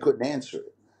 and they couldn't answer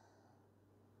it.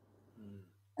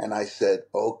 And I said,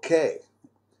 okay,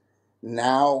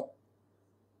 now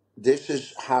this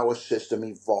is how a system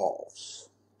evolves.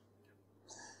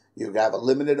 You have a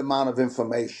limited amount of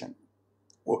information.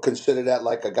 We'll consider that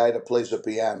like a guy that plays the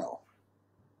piano.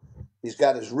 He's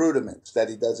got his rudiments that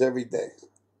he does every day.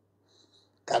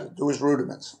 Got to do his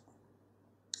rudiments.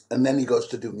 And then he goes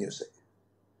to do music.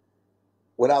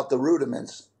 Without the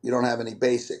rudiments, you don't have any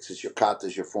basics. It's your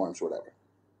katas, your forms, whatever.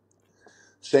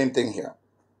 Same thing here.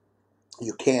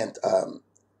 You can't,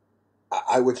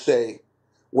 I would say,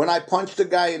 when I punch the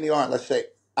guy in the arm, let's say,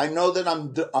 I know that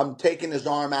I'm taking his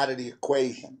arm out of the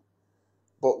equation.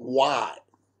 But why?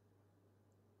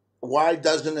 Why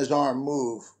doesn't his arm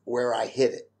move where I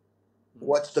hit it?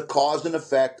 What's the cause and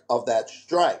effect of that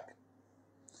strike?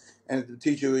 And the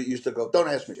teacher used to go, don't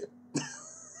ask me that.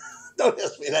 Don't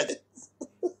ask me that.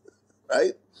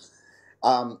 Right?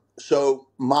 So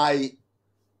my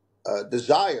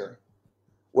desire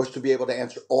was to be able to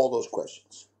answer all those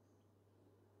questions.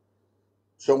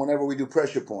 So whenever we do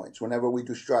pressure points, whenever we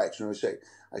do strikes, when we say,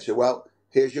 I say, well,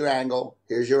 here's your angle,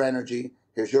 here's your energy,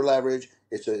 here's your leverage.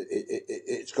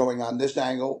 It's going on this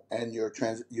angle, and you're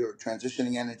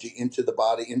transitioning energy into the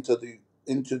body,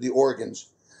 into the organs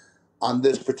on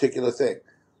this particular thing.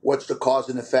 What's the cause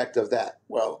and effect of that?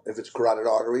 Well, if it's carotid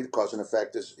artery, the cause and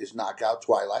effect is knockout,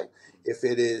 twilight. If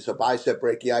it is a bicep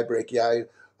brachii,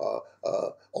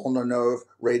 ulnar nerve,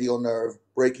 radial nerve,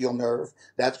 brachial nerve,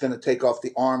 that's going to take off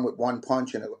the arm with one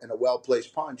punch and a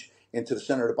well-placed punch into the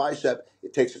center of the bicep.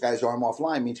 It takes the guy's arm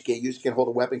offline, means he can't use, can't hold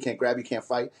a weapon, can't grab, you can't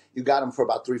fight. You got him for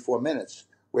about 3-4 minutes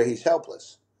where he's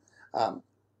helpless.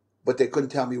 But they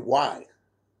couldn't tell me why.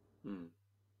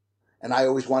 And I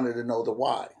always wanted to know the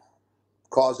why,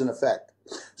 cause and effect.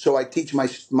 So I teach my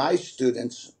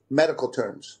students medical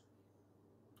terms.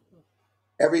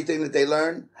 Everything that they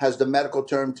learn has the medical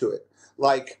term to it.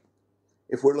 Like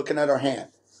if we're looking at our hand,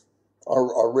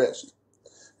 our wrist,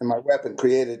 and my weapon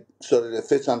created so that it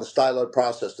fits on the styloid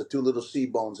process, the two little C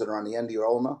bones that are on the end of your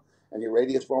ulna and your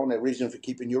radius bone, they're reason for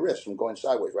keeping your wrist from going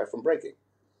sideways, right, from breaking.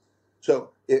 So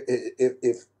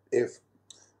if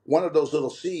one of those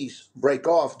little C's break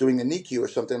off doing a NICU or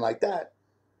something like that,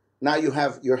 now you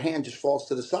have your hand just falls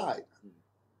to the side.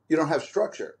 You don't have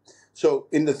structure. So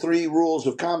in the 3 rules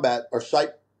of combat are sight,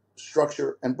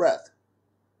 structure, and breath.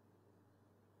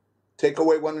 Take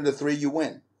away one of the 3, you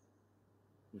win.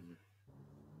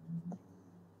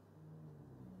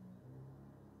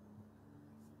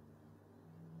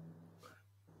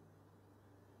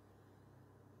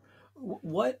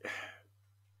 What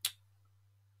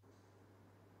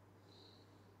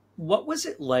was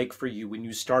it like for you when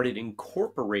you started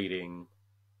incorporating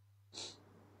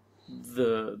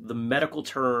the medical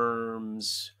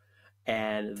terms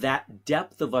and that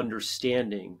depth of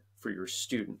understanding for your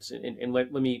students? And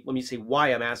let me say why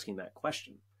I'm asking that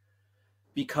question.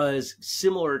 Because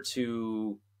similar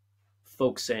to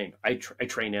folks saying, I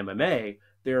train MMA,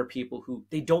 there are people who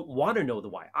they don't want to know the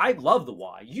why. I love the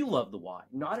why. You love the why.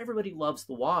 Not everybody loves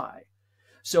the why.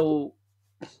 So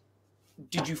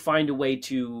did you find a way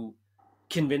to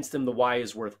convince them the why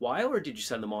is worthwhile, or did you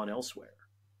send them on elsewhere?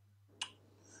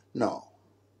 No.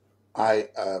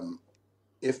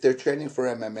 If they're training for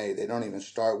MMA, they don't even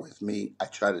start with me. I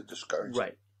try to discourage them.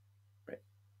 Right.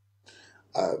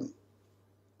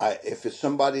 If it's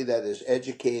somebody that is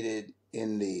educated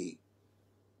in the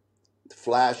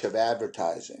flash of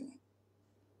advertising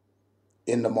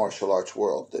in the martial arts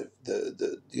world,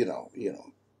 the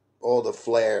all the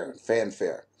flair and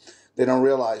fanfare, they don't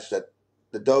realize that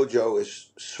The dojo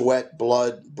is sweat,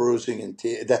 blood, bruising, and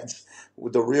tears. That's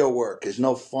the real work. There's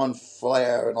no fun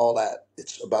flair and all that.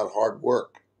 It's about hard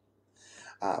work.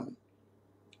 Um,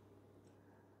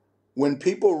 when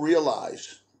people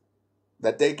realize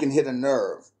that they can hit a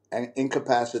nerve and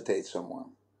incapacitate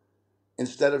someone,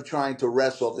 instead of trying to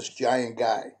wrestle this giant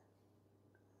guy,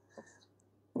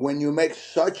 when you make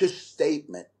such a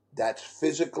statement that's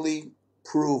physically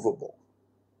provable,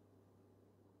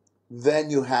 then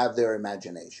you have their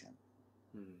imagination.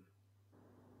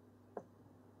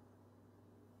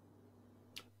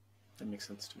 That makes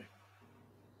sense to me.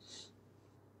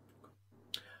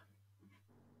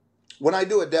 When I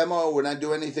do a demo, when I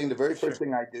do anything, the very first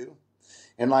thing I do,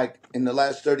 and like in the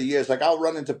last 30 years, like I'll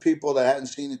run into people that I hadn't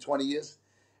seen in 20 years,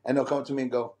 and they'll come to me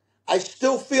and go, I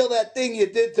still feel that thing you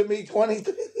did to me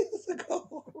 23 years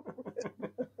ago.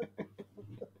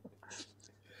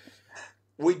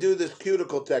 We do this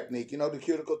cuticle technique. You know the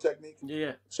cuticle technique?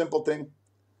 Yeah. Simple thing.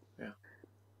 Yeah.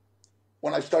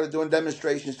 When I started doing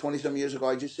demonstrations 20-some years ago,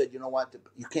 I just said, you know what?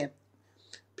 You can't.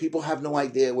 People have no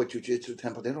idea what jiu-jitsu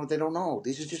temple. They don't know.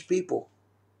 These are just people.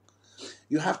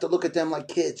 You have to look at them like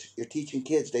kids. You're teaching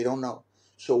kids. They don't know.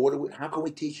 So how can we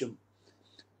teach them?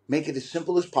 Make it as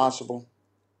simple as possible.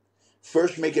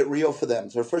 First, make it real for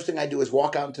them. So the first thing I do is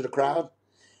walk out into the crowd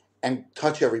and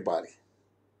touch everybody.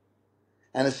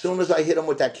 And as soon as I hit them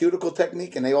with that cuticle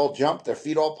technique and they all jump, their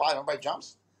feet all piled, everybody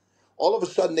jumps, all of a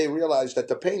sudden they realize that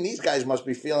the pain these guys must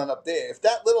be feeling up there, if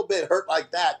that little bit hurt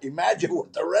like that, imagine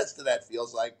what the rest of that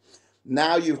feels like.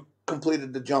 Now you've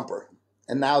completed the jumper,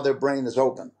 and now their brain is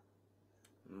open.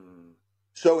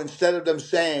 So instead of them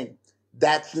saying,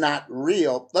 that's not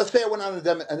real, let's say I went on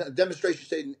a demonstration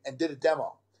stage and did a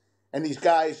demo, and these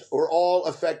guys were all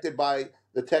affected by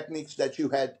the techniques that you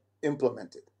had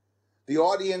implemented. The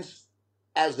audience,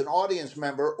 as an audience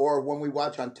member, or when we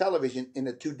watch on television in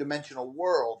a two-dimensional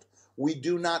world, we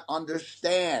do not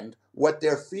understand what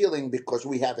they're feeling because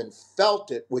we haven't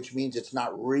felt it, which means it's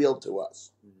not real to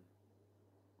us.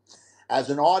 As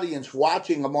an audience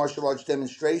watching a martial arts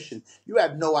demonstration, you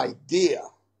have no idea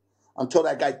until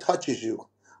that guy touches you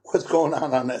what's going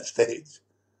on that stage.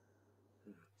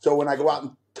 So when I go out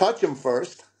and touch him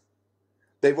first,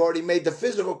 they've already made the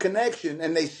physical connection,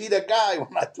 and they see the guy.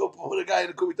 When I put the guy in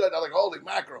the Kumite, they're like, holy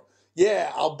mackerel.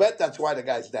 Yeah, I'll bet that's why the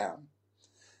guy's down.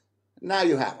 Now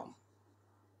you have him.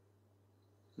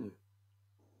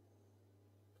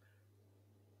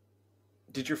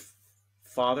 Did your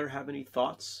father have any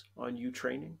thoughts on you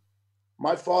training?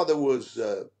 My father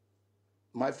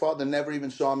never even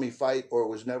saw me fight or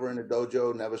was never in a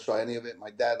dojo, never saw any of it. My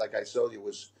dad, like I told you,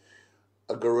 was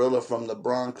a gorilla from the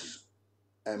Bronx.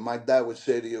 And my dad would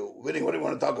say to you, Vinny, what do you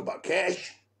want to talk about?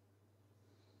 Cash?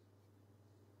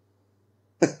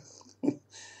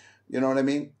 You know what I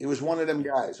mean? He was one of them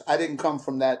guys. I didn't come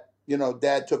from that. You know,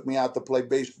 Dad took me out to play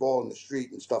baseball in the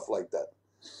street and stuff like that.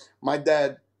 My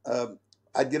dad,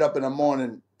 I'd get up in the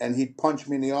morning and he'd punch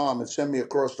me in the arm and send me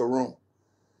across the room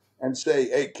and say,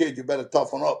 hey, kid, you better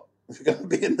toughen up if you're going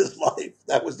to be in this life.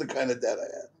 That was the kind of dad I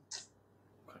had.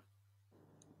 Okay.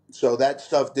 So that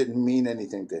stuff didn't mean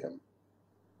anything to him.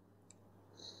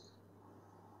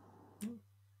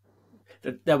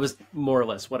 That was more or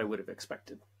less what I would have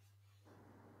expected.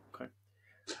 Okay.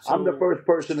 So, I'm the first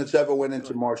person that's ever went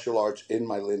into martial arts in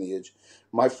my lineage.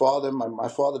 My father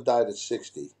died at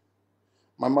 60.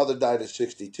 My mother died at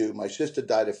 62. My sister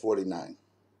died at 49.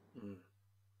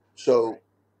 So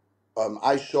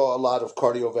I saw a lot of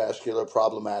cardiovascular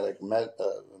problematic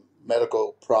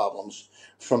medical problems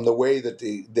from the way that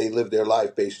they live their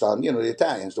life based on, you know, the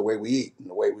Italians, the way we eat and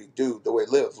the way we do, the way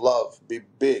we live, love, be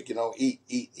big, you know,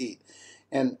 eat.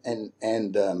 And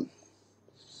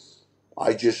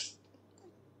I just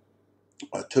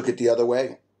took it the other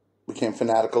way, became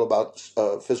fanatical about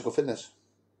physical fitness.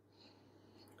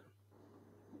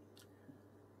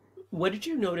 What did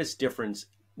you notice different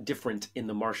in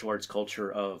the martial arts culture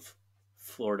of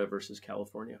Florida versus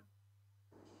California?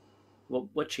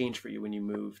 What changed for you when you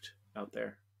moved out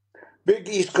there? Big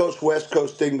East Coast, West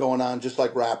Coast thing going on, just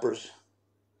like rappers.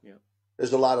 Yeah.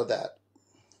 There's a lot of that.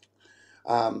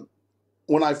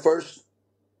 When I first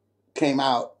came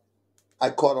out, I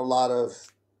caught a lot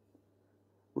of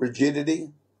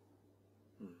rigidity.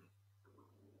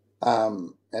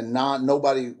 And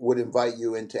nobody would invite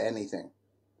you into anything.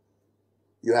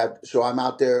 So I'm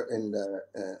out there, and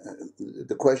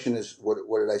the question is, what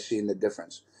did I see in the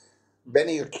difference?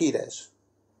 Benny Urquidez.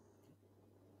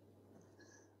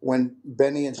 When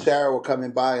Benny and Sarah were coming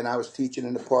by, and I was teaching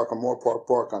in the park on Moore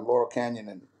Park on Laurel Canyon,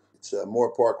 and it's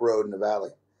Moore Park Road in the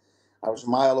valley. I was a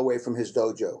mile away from his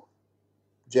dojo,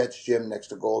 Jet's Gym next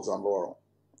to Gold's on Laurel.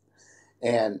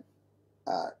 And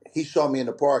he saw me in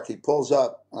the park. He pulls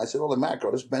up, and I said, "Holy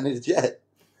mackerel, this is Benny the Jet."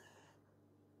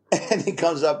 And he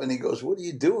comes up and he goes, "What are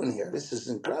you doing here? This is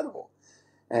incredible."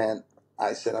 And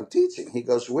I said, "I'm teaching." He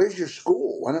goes, "Where's your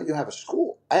school? Why don't you have a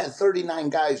school?" I had 39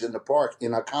 guys in the park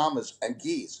in akamas and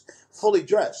gis, fully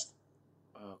dressed.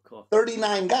 Oh, cool.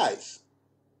 39 guys,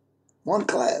 one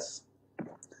class.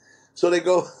 So they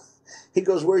go, he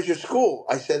goes, "Where's your school?"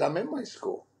 I said, "I'm in my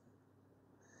school."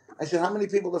 I said, "How many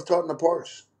people have taught in the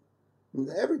parks?"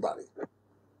 "Everybody."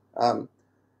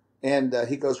 And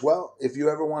he goes, "Well, if you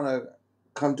ever want to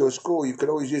come to a school, you could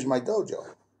always use my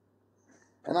dojo."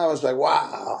 And I was like,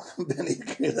 "Wow, Benny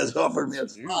has offered me a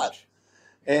spot." Huge.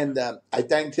 And I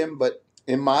thanked him. But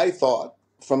in my thought,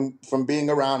 from being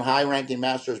around high-ranking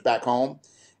masters back home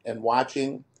and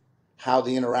watching how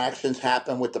the interactions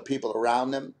happen with the people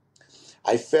around them,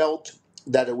 I felt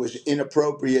that it was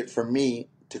inappropriate for me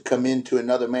to come into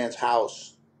another man's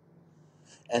house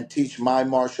and teach my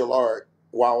martial art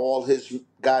while all his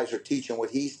guys are teaching what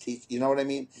he's teaching. You know what I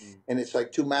mean? And it's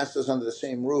like two masters under the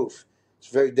same roof. It's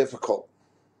very difficult.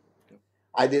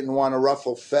 I didn't want to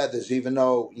ruffle feathers, even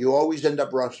though you always end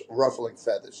up ruffling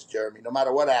feathers, Jeremy, no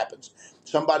matter what happens.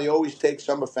 Somebody always takes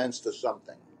some offense to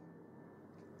something.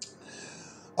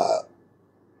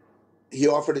 He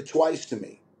offered it twice to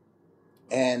me.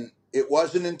 And it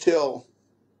wasn't until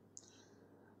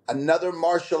another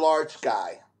martial arts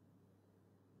guy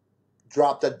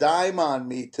dropped a dime on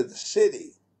me to the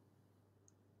city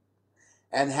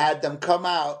and had them come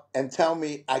out and tell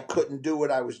me I couldn't do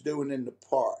what I was doing in the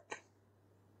park.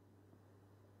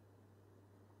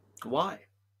 Why?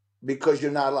 Because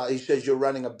you're not allowed. He says you're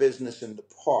running a business in the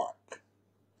park.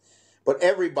 But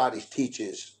everybody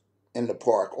teaches in the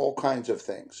park all kinds of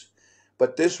things.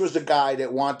 But this was a guy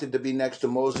that wanted to be next to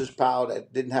Moses Powell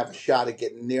that didn't have a shot at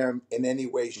getting near him in any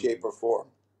way, shape, or form.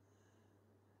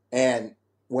 And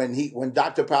when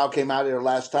Dr. Powell came out here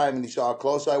last time and he saw how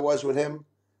close I was with him,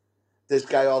 this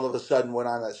guy all of a sudden went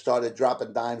on and started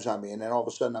dropping dimes on me, and then all of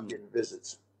a sudden I'm getting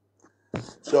visits.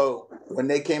 So when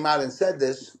they came out and said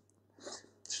this,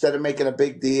 instead of making a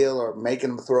big deal or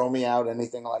making them throw me out,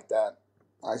 anything like that,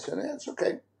 I said, "Yeah, it's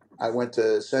okay." I went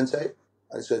to Sensei.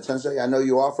 I said, "Sensei, I know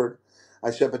you offered." I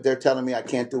said, "But they're telling me I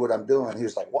can't do what I'm doing." He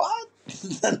was like, "What?"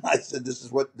 And I said, "This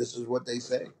is what they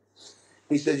say."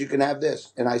 He said, "You can have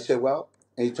this." And I said, "Well,"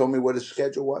 and he told me what his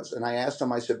schedule was. And I asked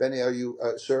him, I said, "Benny, are you,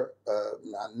 sir?"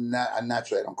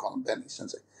 Naturally, I don't call him Benny,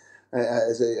 Sensei.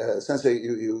 I say, "Sensei,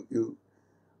 you,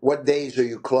 what days are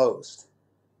you closed?"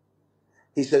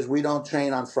 He says, "We don't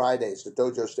train on Fridays. The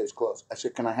dojo stays closed." I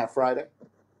said, "Can I have Friday?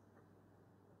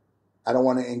 I don't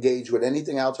want to engage with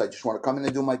anything else. I just want to come in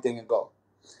and do my thing and go."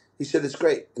 He said, "It's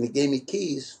great." And he gave me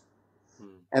keys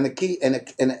and a key and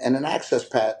an access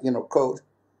pad, code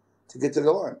to get to the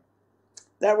alarm.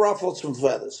 That ruffled some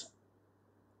feathers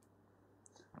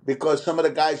because some of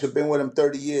the guys have been with him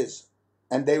 30 years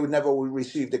and they would never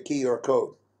receive a key or a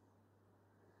code.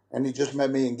 And he just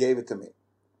met me and gave it to me.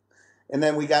 And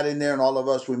then we got in there and all of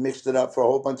us, we mixed it up for a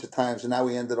whole bunch of times. And now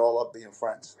we ended all up being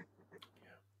friends.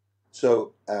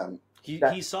 So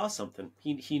he saw something.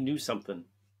 He knew something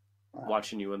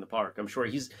watching you in the park. I'm sure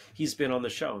he's been on the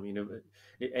show. I mean,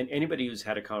 and anybody who's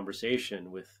had a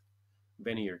conversation with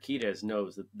Benny Urquidez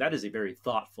knows that is a very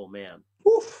thoughtful man.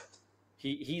 oof.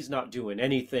 He's not doing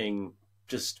anything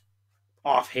just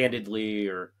offhandedly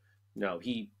or no.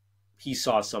 He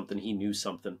saw something. He knew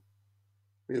something.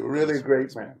 Really a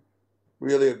great man.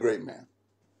 Really a great man.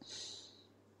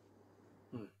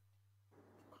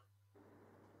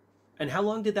 And how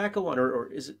long did that go on, or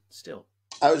is it still?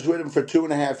 I was with him for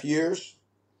 2.5 years.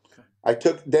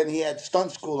 Okay. Then he had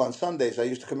stunt school on Sundays. I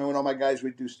used to come in with all my guys.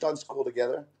 We'd do stunt school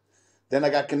together. Then I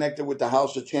got connected with the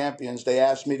House of Champions. They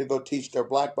asked me to go teach their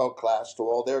black belt class to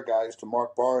all their guys, to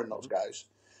Mark Barr and those guys.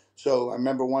 So I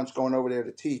remember once going over there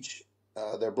to teach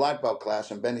their black belt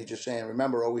class, and Benny just saying,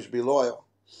 "Remember, always be loyal."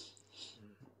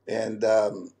 And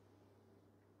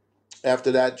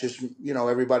after that, just,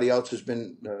 everybody else has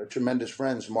been tremendous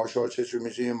friends. Martial Arts History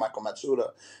Museum, Michael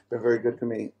Matsuda, been very good to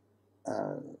me.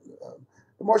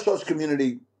 The martial arts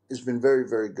community has been very,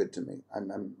 very good to me.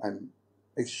 I'm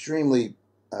extremely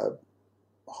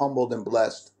humbled and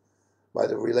blessed by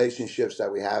the relationships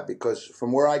that we have, because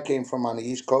from where I came from on the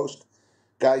East Coast,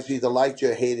 guys either liked you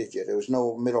or hated you. There was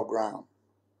no middle ground.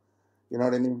 You know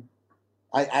what I mean?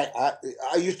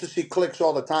 I used to see cliques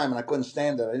all the time, and I couldn't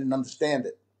stand it. I didn't understand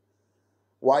it.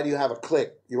 Why do you have a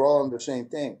clique? You're all on the same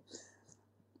thing.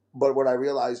 But what I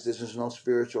realized is there's no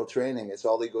spiritual training. It's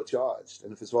all ego charged.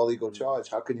 And if it's all ego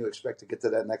charged, how can you expect to get to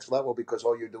that next level? Because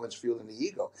all you're doing is fueling the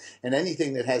ego. And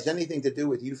anything that has anything to do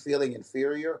with you feeling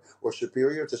inferior or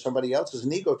superior to somebody else is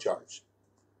an ego charge.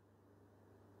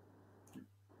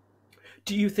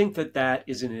 Do you think that that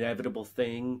is an inevitable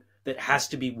thing that has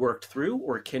to be worked through,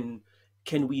 or can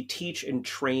we teach and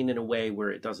train in a way where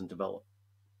it doesn't develop?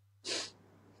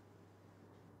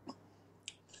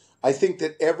 I think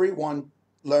that everyone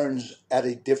learns at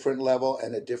a different level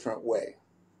and a different way.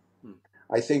 Hmm.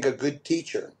 I think a good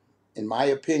teacher, in my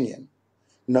opinion,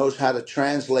 knows how to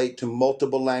translate to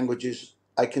multiple languages.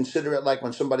 I consider it like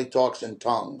when somebody talks in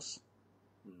tongues.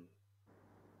 Hmm.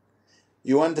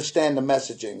 You understand the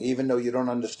messaging, even though you don't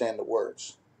understand the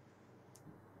words.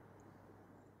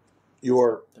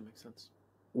 You're, That makes sense.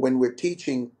 when we're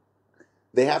teaching,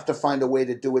 they have to find a way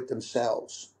to do it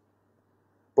themselves.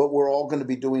 But we're all going to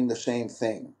be doing the same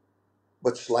thing,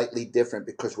 but slightly different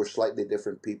because we're slightly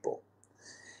different people.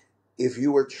 If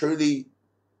you were truly,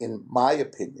 in my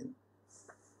opinion,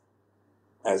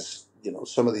 as you know,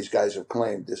 some of these guys have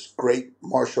claimed, this great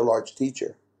martial arts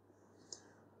teacher,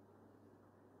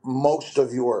 most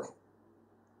of your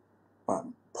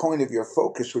point of your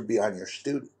focus would be on your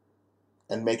student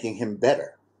and making him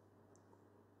better.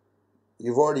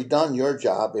 You've already done your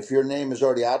job. If your name is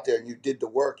already out there and you did the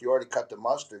work, you already cut the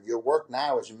mustard. Your work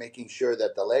now is making sure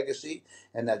that the legacy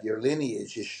and that your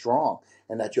lineage is strong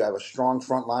and that you have a strong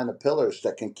front line of pillars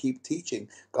that can keep teaching.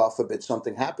 God forbid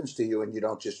something happens to you and you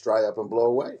don't just dry up and blow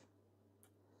away.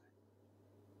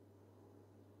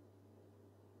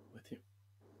 With you.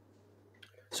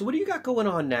 So what do you got going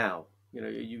on now? You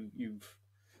know,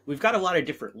 we've got a lot of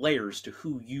different layers to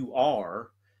who you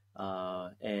are,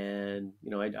 and you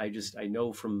know, I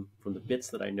know from the bits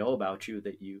that I know about you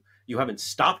that you haven't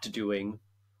stopped doing,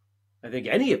 I think,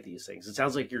 any of these things. It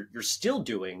sounds like you're still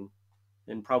doing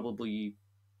and probably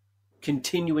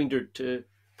continuing to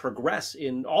progress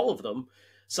in all of them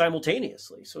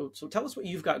simultaneously. So tell us what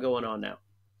you've got going on now.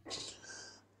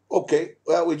 Okay,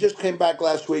 well, we just came back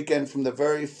last weekend from the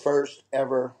very first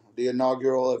ever, the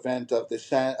inaugural event of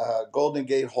the Golden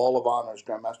Gate Hall of Honors,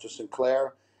 Grandmaster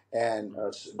Sinclair and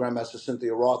Grandmaster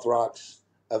Cynthia Rothrock's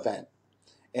event.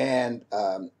 And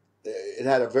it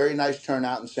had a very nice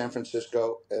turnout in San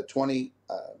Francisco. 20,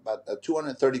 about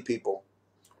 230 people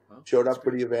Well, showed that's up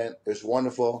for great. the event. It was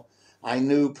wonderful. I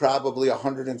knew probably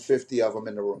 150 of them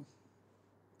in the room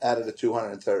out of the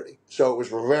 230. So it was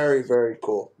very, very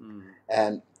cool. Mm.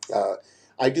 And uh,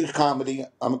 I do comedy.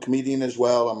 I'm a comedian as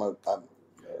well.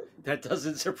 That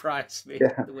doesn't surprise me,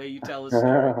 Yeah. the way you tell a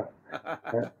story.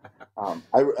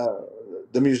 I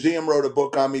the museum wrote a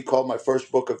book on me called My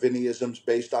First Book of Vinnyisms,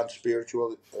 based on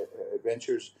spiritual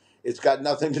adventures. It's got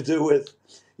nothing to do with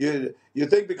you. You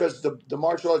think because the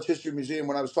Martial Arts History Museum,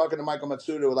 when I was talking to Michael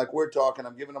Matsuda, like we're talking,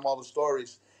 I'm giving him all the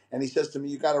stories, and he says to me,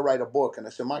 "You got to write a book." And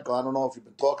I said, "Michael, I don't know if you've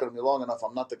been talking to me long enough.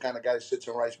 I'm not the kind of guy who sits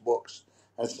and writes books.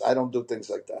 I don't do things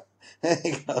like that."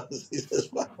 He says,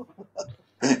 "Well,"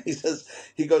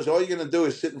 he goes, "All you're going to do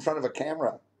is sit in front of a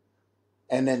camera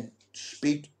and then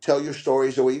speak, tell your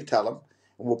stories the way you tell them.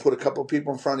 And we'll put a couple of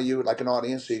people in front of you, like an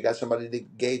audience, so you got somebody to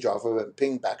gauge off of and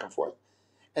ping back and forth.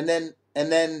 And then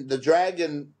the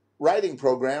Dragon writing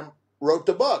program wrote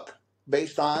the book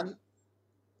based on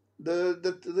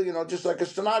the you know, just like a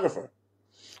stenographer.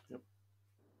 Yep.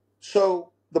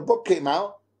 So the book came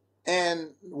out,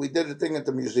 and we did a thing at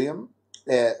the museum.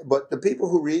 But the people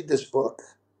who read this book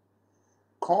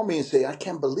call me and say, "I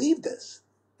can't believe this,"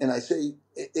 and I say,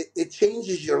 "It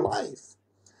changes your life."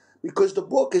 Because the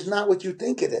book is not what you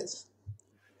think it is.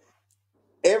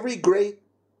 Every great,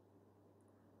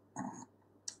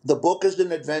 the book is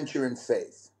an adventure in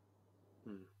faith.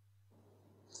 Mm.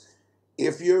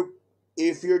 If you're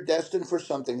if you're destined for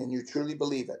something and you truly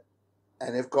believe it,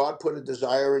 and if God put a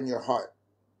desire in your heart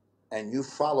and you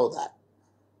follow that,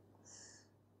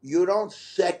 you don't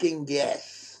second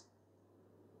guess.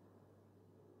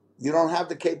 You don't have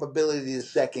the capability to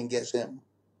second guess him.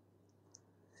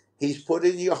 He's put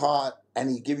it in your heart and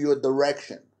he give you a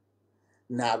direction.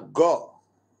 Now go.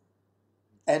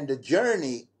 And the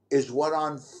journey is what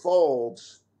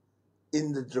unfolds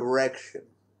in the direction.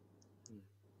 Mm.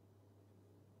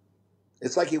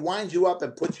 It's like he winds you up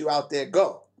and puts you out there.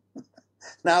 Go.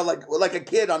 Now, like a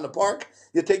kid on the park,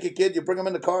 you take your kid, you bring him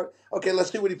in the car. Okay, let's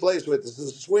see what he plays with. Is it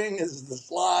the swing? Is it the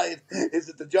slide? Is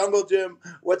it the jungle gym?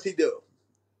 What's he do?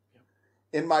 Yep.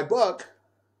 In my book,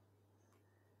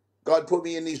 God put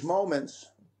me in these moments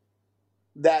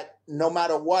that no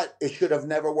matter what, it should have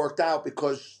never worked out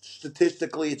because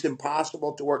statistically it's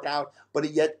impossible to work out,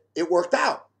 but yet it worked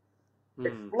out.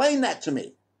 Mm. Explain that to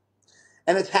me.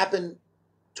 And it's happened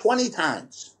 20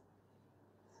 times.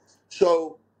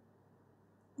 So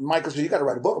Michael said, "You got to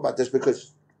write a book about this,"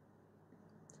 because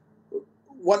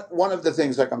one of the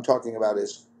things like I'm talking about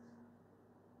is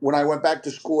when I went back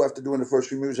to school after doing the first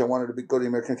few movies, I wanted to go to the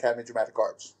American Academy of Dramatic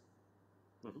Arts.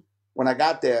 Mm-hmm. when I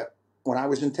got there, when I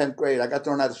was in 10th grade, I got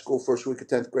thrown out of school first week of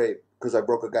 10th grade because I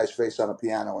broke a guy's face on a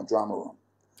piano in drama room.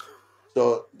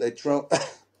 So they threw.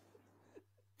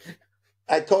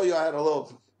 I told you I had a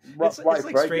little rough life,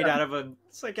 like right? straight out of a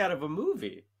it's like out of a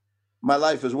movie. My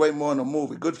life is way more than a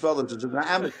movie. Goodfellas is an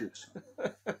amateurs.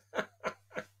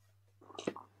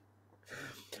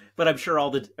 But I'm sure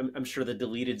I'm sure the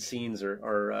deleted scenes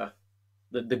are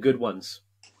the good ones.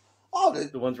 Oh,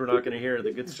 The ones we're not going to hear are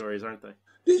the good stories, aren't they?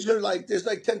 these are like there's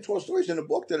like 10, 12 stories in the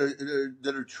book that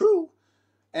are true,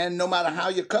 and no matter how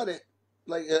you cut it,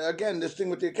 like again, this thing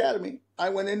with the academy, I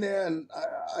went in there and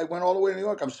I went all the way to New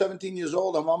York. I'm 17 years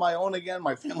old. I'm on my own again.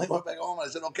 My family went back home. I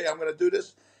said, okay, I'm going to do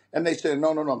this. And they said,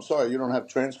 no, I'm sorry. You don't have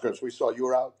transcripts. We saw you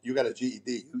were out. You got a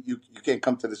GED. You can't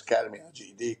come to this academy on a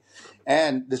GED.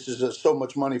 And this is so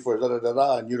much money for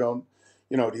da-da-da-da. And you don't,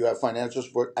 do you have financial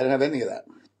support? I didn't have any of that.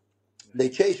 They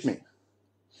chased me.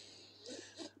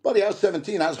 Buddy, I was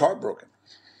 17. I was heartbroken.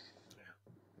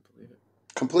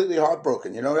 Completely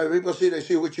heartbroken. People they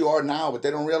see what you are now, but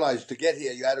they don't realize to get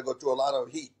here, you had to go through a lot of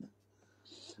heat.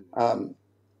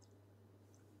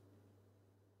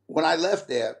 When I left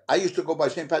there, I used to go by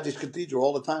St. Patrick's Cathedral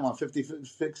all the time on 50th and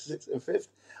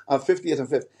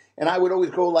 5th. And I would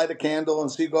always go light a candle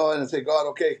and see God and say, God,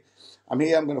 okay, I'm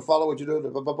here. I'm going to follow what you do.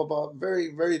 Blah, blah, blah, blah.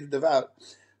 Very, very devout.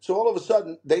 So all of a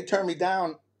sudden, they turn me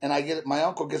down, and my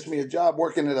uncle gets me a job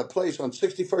working at a place on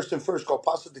 61st and 1st called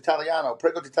Pasta d'Italiano,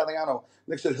 Prego d'Italiano,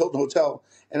 next to the Hilton Hotel,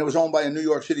 and it was owned by a New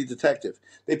York City detective.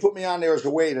 They put me on there as a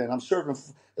waiter, and I'm serving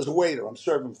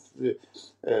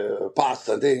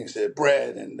pasta and things,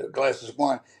 bread and glasses of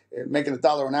wine, making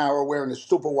 $1 an hour, wearing a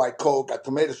stupid white coat, got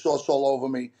tomato sauce all over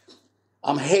me.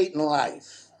 I'm hating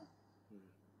life.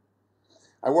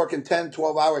 I work in 10,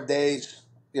 12-hour days.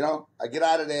 I get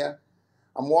out of there.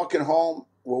 I'm walking home.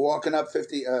 We're walking up I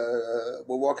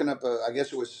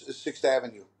guess it was 6th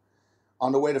Avenue,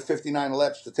 on the way to 59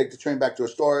 Leps to take the train back to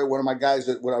Astoria. One of my guys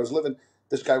where I was living,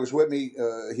 this guy was with me.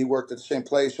 He worked at the same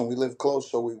place, and we lived close,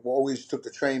 so we always took the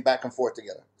train back and forth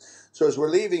together. So as we're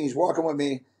leaving, he's walking with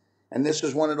me, and this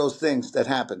is one of those things that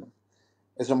happened.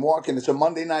 As I'm walking, it's a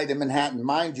Monday night in Manhattan.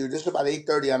 Mind you, this is about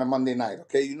 8:30 on a Monday night,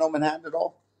 okay? You know Manhattan at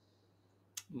all?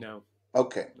 No.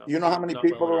 Okay. You know how many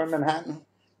people are in Manhattan?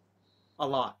 A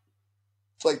lot.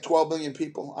 It's like 12 million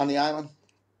people on the island.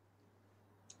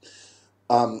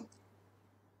 I'm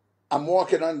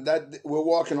walking on that. We're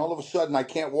walking. All of a sudden, I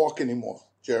can't walk anymore,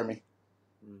 Jeremy.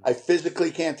 I physically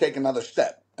can't take another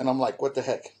step. And I'm like, what the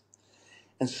heck?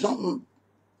 And something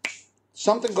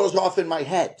goes off in my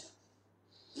head,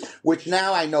 which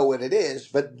now I know what it is,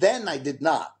 but then I did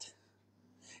not.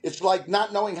 It's like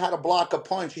not knowing how to block a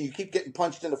punch, and you keep getting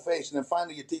punched in the face, and then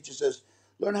finally your teacher says,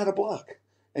 learn how to block.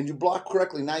 And you block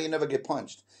correctly, now you never get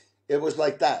punched. It was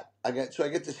like that. So I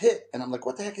get this hit, and I'm like,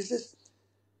 what the heck is this?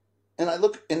 And I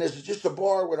look, and there's just a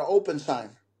bar with an open sign.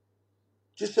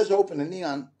 Just says open in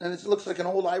neon, and it looks like an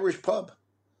old Irish pub.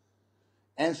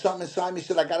 And something inside me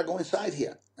said, I got to go inside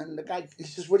here. And the guy, he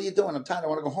says, what are you doing? I'm tired. I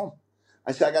want to go home.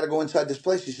 I said, I got to go inside this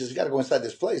place. He says, you got to go inside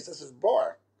this place. This is a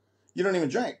bar. You don't even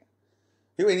drink.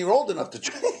 He ain't even old enough to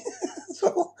drink.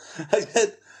 So I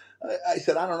said,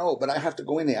 I don't know, but I have to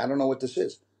go in there. I don't know what this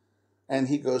is. And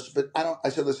he goes, but I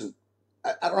said, listen,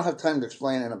 I don't have time to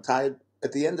explain, and I'm tired.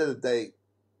 At the end of the day,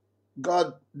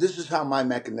 God, this is how my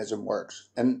mechanism works.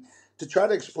 And to try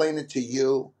to explain it to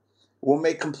you will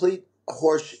make complete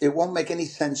horse. It won't make any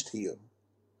sense to you.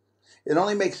 It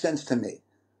only makes sense to me.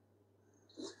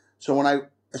 So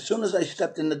as soon as I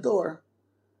stepped in the door,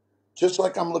 just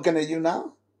like I'm looking at you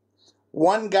now,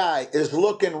 one guy is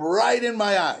looking right in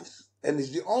my eyes. And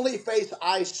he's the only face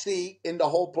I see in the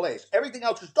whole place. Everything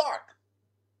else is dark.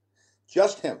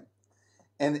 Just him.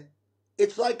 And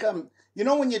it's like, when you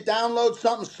download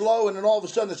something slow and then all of a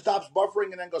sudden it stops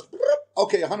buffering and then goes,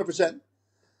 okay, 100%.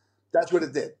 That's what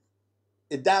it did.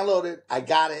 It downloaded. I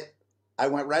got it. I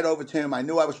went right over to him. I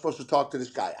knew I was supposed to talk to this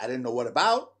guy. I didn't know what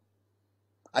about.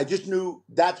 I just knew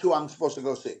that's who I'm supposed to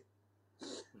go see.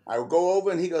 I would go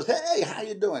over and he goes, hey, how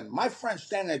you doing? My friend's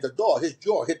standing at the door. His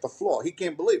jaw hit the floor. He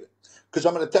can't believe it. Because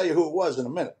I'm going to tell you who it was in a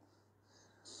minute.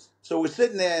 So we're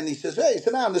sitting there, and he says, hey,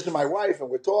 sit down. This is my wife, and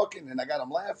we're talking, and I got him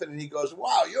laughing, and he goes,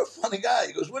 wow, you're a funny guy.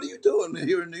 He goes, what are you doing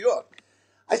here in New York?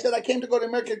 I said, I came to go to the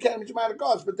American Academy of Dramatic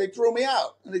Arts, but they threw me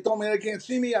out. And they told me they can't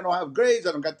see me. I don't have grades.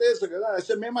 I don't got this. I got that. I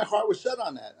said, man, my heart was set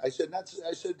on that. I said,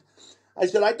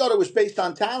 I thought it was based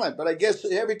on talent, but I guess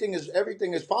everything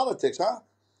is politics, huh?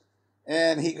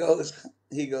 And he goes,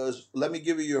 let me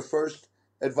give you your first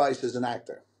advice as an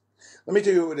actor. Let me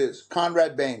tell you who it is.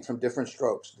 Conrad Bain from Different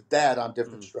Strokes, the dad on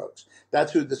Different Strokes.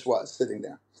 That's who this was sitting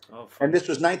there. Oh, and this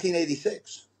was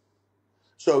 1986.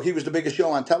 So he was the biggest show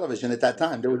on television at that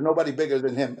time. There was nobody bigger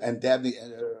than him and Dabney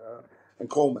and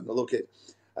Coleman, the little kid.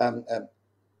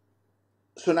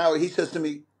 So now he says to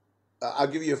me, I'll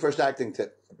give you your first acting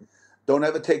tip. Don't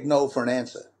ever take no for an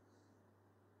answer.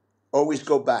 Always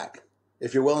go back.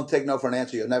 If you're willing to take no for an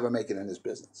answer, you'll never make it in this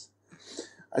business.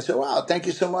 I said, wow, thank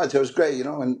you so much. It was great, you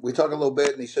know. And we talk a little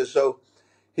bit, and he says, so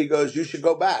he goes, you should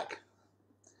go back.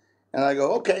 And I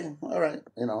go, okay, all right.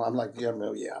 You know, I'm like, yeah, I'm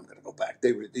going to go back.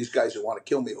 These guys will want to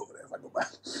kill me over there if I go back.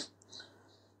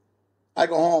 I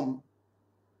go home,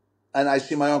 and I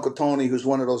see my Uncle Tony, who's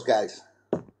one of those guys.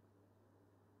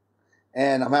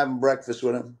 And I'm having breakfast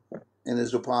with him in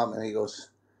his apartment.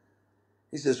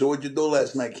 He says, so what'd you do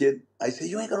last night, kid? I said,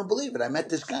 you ain't going to believe it. I met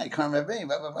this guy, Conrad Bain. He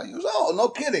goes, oh, no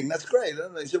kidding. That's great.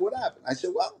 And I said, what happened?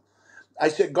 I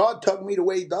said, God tugged me the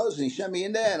way he does, and he sent me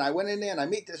in there, and I went in there, and I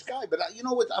meet this guy. But you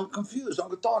know what? I'm confused,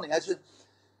 Uncle Tony. I said,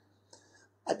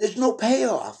 there's no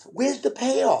payoff. Where's the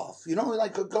payoff? You know,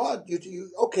 like, God,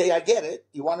 okay, I get it.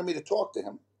 You wanted me to talk to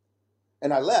him.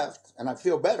 And I left, and I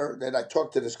feel better that I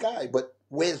talked to this guy, but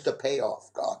where's the payoff,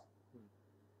 God?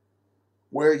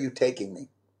 Where are you taking me?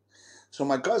 So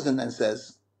my cousin then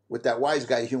says, with that wise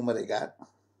guy humor they got,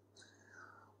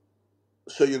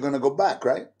 so you're going to go back,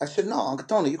 right? I said, no, Uncle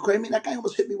Tony, you crazy? That guy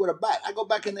almost hit me with a bat. I go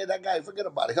back in there, that guy, forget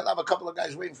about it. He'll have a couple of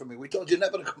guys waiting for me. We told you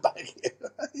never to come back here.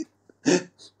 Right?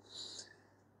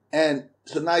 And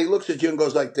so now he looks at you and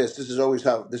goes like this. This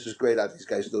is great how these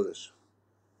guys do this.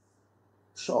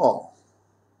 So,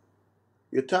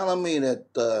 you're telling me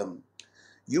that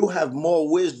you have more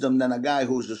wisdom than a guy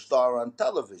who's a star on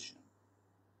television.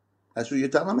 That's what you're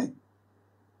telling me?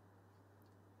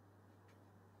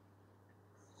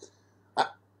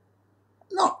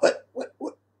 No, what?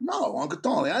 No, Uncle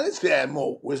Tony, I didn't say I had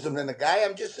more wisdom than the guy.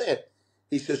 I'm just saying.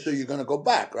 He says, so you're going to go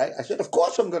back, right? I said, of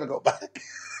course I'm going to go back.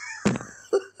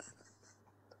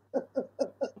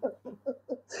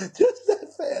 Just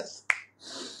that fast.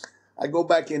 I go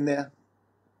back in there.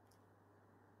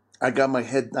 I got my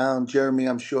head down. Jeremy,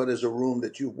 I'm sure there's a room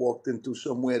that you walked into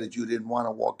somewhere that you didn't want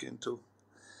to walk into.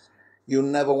 You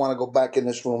never want to go back in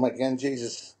this room again,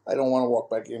 Jesus. I don't want to walk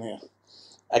back in here.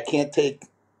 I can't take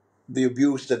the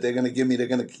abuse that they're going to give me. They're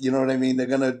going to, you know what I mean? They're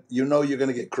going to, you're going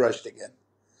to get crushed again.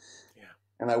 Yeah.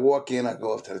 And I walk in, I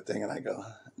go up to the thing and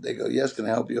they go, yes, can I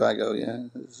help you? I go, yeah.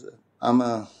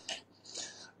 I'm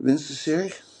Vince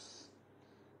Cecere.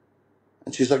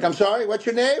 And she's like, I'm sorry, what's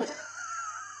your name?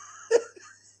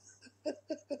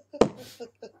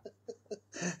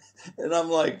 And I'm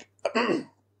like,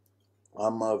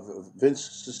 I'm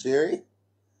Vince Cecere.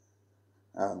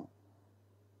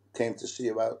 Came to see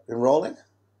about enrolling.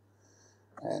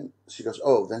 And she goes,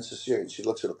 oh, Vince Cecere. And she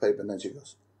looks at the paper and then she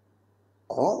goes,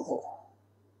 oh,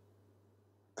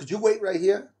 could you wait right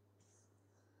here?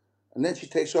 And then she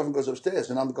takes off and goes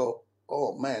upstairs. And I'm go,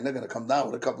 oh, man, they're going to come down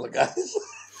with a couple of guys.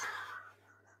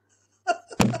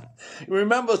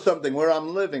 Remember something, where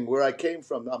I'm living, where I came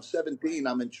from. I'm 17.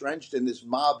 I'm entrenched in this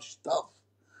mob stuff.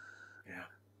 Yeah.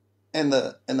 And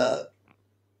the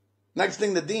next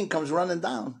thing, the dean comes running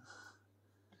down.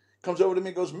 Comes over to me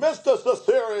and goes, Mr.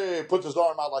 Cecere, puts his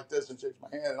arm out like this and shakes my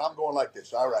hand. And I'm going like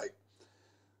this. All right.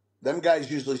 Them guys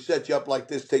usually set you up like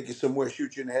this, take you somewhere,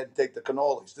 shoot you in the head, and take the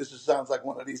cannolis. This sounds like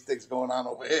one of these things going on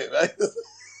over here, right?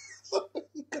 So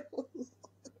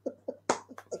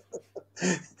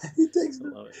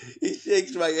he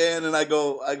shakes my hand, and I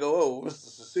go, oh,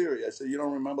 Mr. Cecere. I said, you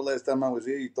don't remember last time I was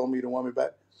here? You told me you don't want me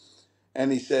back?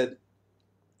 And he said,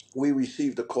 we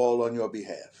received a call on your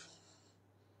behalf.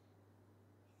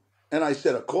 And I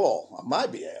said, a call on my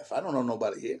behalf? I don't know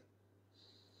nobody here.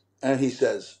 And he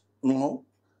says, no.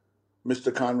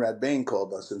 Mr. Conrad Bain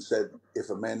called us and said, if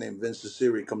a man named Vince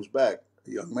Cecere comes back,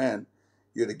 a young man,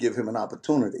 you're to give him an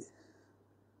opportunity.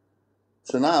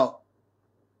 So now,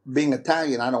 being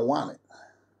Italian, I don't want it.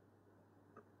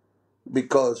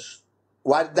 Because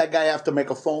why did that guy have to make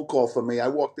a phone call for me? I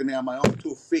walked in there on my own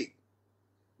 2 feet.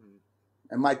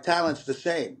 And my talent's the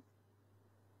same.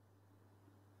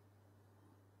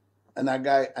 And that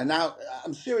guy, and now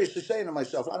I'm seriously saying to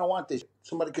myself, I don't want this.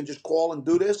 Somebody can just call and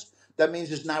do this. That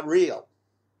means it's not real.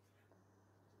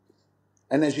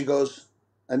 And then she goes,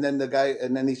 and then the guy,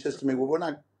 and then he says to me,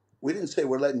 well, we didn't say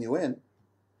we're letting you in.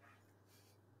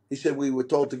 He said, we were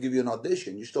told to give you an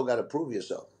audition. You still got to prove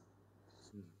yourself.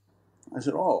 I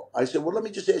said, oh. I said, well, let me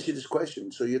just ask you this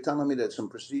question. So you're telling me that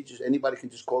anybody can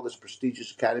just call this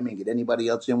prestigious academy and get anybody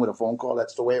else in with a phone call?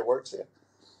 That's the way it works here?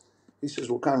 He says,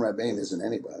 well, Conrad Bain isn't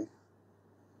anybody.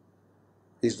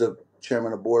 He's the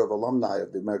chairman of the board of alumni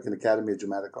of the American Academy of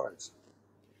Dramatic Arts.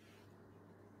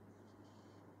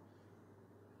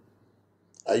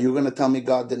 Are you going to tell me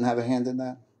God didn't have a hand in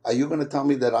that? Are you going to tell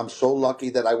me that I'm so lucky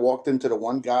that I walked into the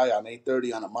one guy on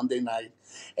 8:30 on a Monday night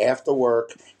after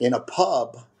work in a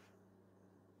pub,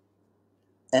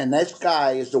 and this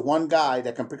guy is the one guy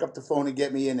that can pick up the phone and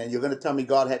get me in, and you're going to tell me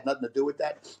God had nothing to do with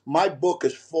that? My book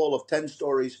is full of 10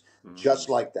 stories just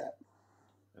like that.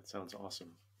 That sounds awesome.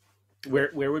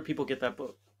 Where would people get that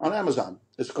book? On Amazon.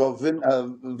 It's called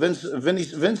Vince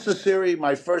Cecere,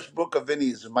 my first book of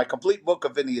Vinnyism, my complete book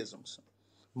of Vinnyisms,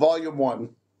 Volume 1.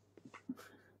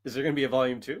 Is there going to be a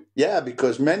volume 2? Yeah,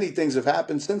 because many things have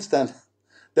happened since then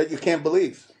that you can't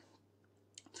believe.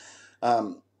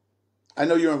 I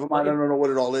know you're in Vermont. I don't know what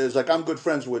it all is. Like, I'm good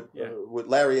friends with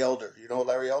Larry Elder. You know what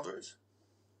Larry Elder is?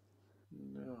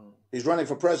 No. He's running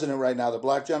for president right now, the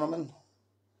black gentleman.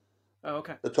 Oh,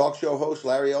 okay. The talk show host,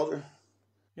 Larry Elder.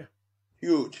 Yeah.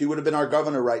 Huge. He would have been our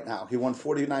governor right now. He won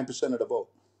 49% of the vote.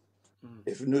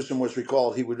 If Newsom was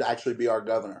recalled, he would actually be our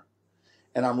governor.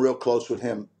 And I'm real close with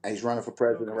him. And he's running for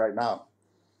president right now.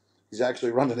 He's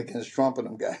actually running against Trump and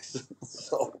them guys.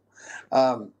 So,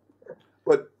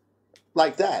 but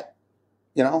like that,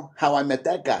 you know, how I met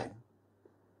that guy.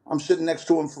 I'm sitting next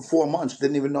to him for 4 months.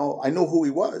 Didn't even know. I knew who he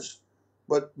was.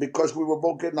 But because we were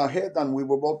both getting our hair done, we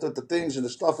were both at the things and the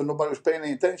stuff, and nobody was paying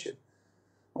any attention.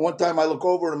 And one time I look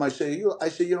over at him, I say, you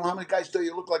know, how many guys tell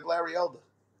you look like Larry Elder?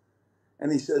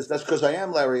 And he says, that's because I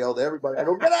am Larry Elder. Everybody, I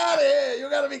go, get out of here. You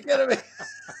got to be kidding me.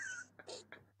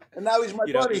 And now he's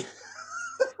my buddy.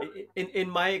 In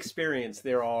my experience,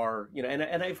 there are, you know,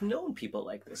 and I've known people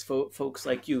like this, folks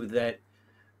like you, that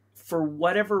for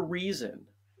whatever reason,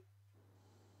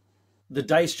 the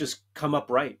dice just come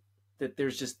up right. That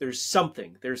there's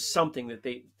something that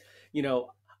they, you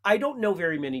know, I don't know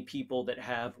very many people that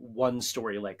have one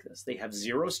story like this. They have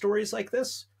 0 stories like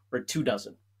this, or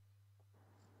 24.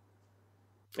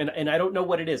 And I don't know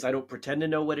what it is. I don't pretend to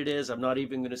know what it is. I'm not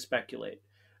even going to speculate.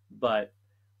 But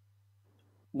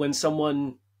when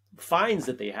someone finds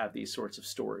that they have these sorts of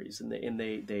stories, and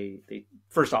they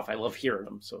first off, I love hearing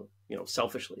them. So, you know,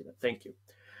 selfishly, thank you.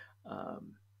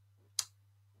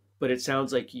 But it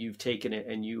sounds like you've taken it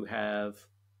and you have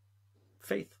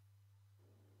faith.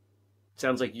 It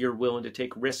sounds like you're willing to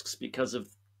take risks because of,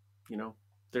 you know,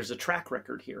 there's a track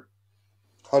record here.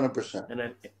 100%.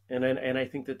 And I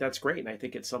think that that's great. And I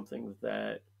think it's something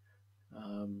that,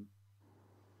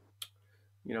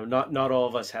 you know, not all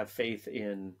of us have faith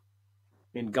in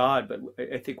God, but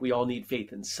I think we all need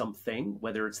faith in something,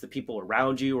 whether it's the people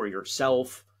around you or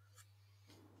yourself.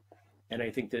 And I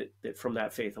think that from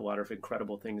that faith, a lot of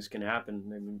incredible things can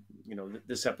happen. And, you know,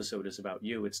 this episode is about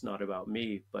you. It's not about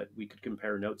me, but we could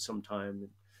compare notes sometime.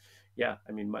 Yeah,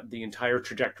 I mean, the entire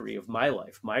trajectory of my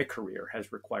life, my career,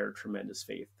 has required tremendous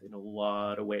faith in a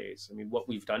lot of ways. I mean, what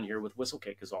we've done here with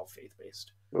whistlekick is all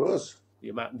faith-based. It was. The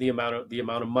amount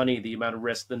of money, the amount of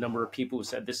risk, the number of people who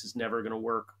said this is never going to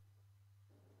work.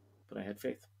 But I had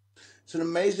faith. It's an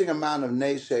amazing amount of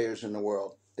naysayers in the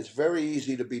world. It's very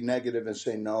easy to be negative and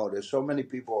say no. There's so many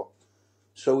people,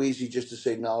 so easy just to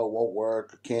say no, it won't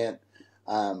work, can't.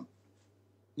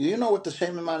 You know, with the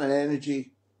same amount of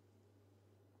energy,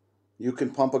 you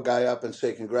can pump a guy up and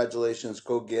say, congratulations,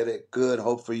 go get it, good,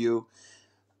 hope for you.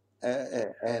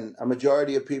 And a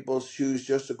majority of people choose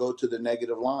just to go to the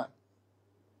negative line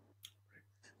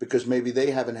because maybe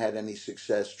they haven't had any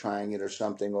success trying it or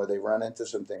something, or they run into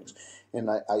some things. And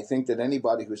I think that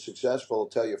anybody who's successful will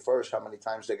tell you first how many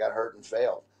times they got hurt and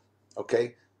failed.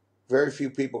 Okay? Very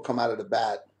few people come out of the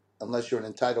bat unless you're an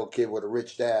entitled kid with a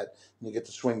rich dad and you get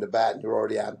to swing the bat and you're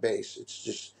already on base. It's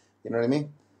just, you know what I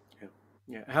mean?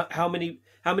 Yeah. How many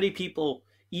people,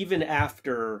 even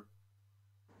after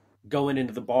going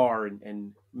into the bar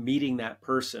and meeting that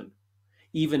person,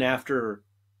 even after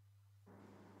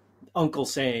uncle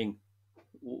saying,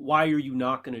 why are you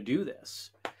not going to do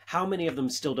this? How many of them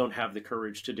still don't have the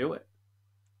courage to do it?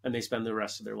 And they spend the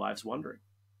rest of their lives wondering.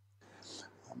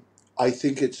 I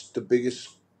think it's the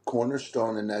biggest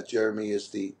cornerstone in that, Jeremy, is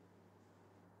the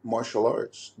martial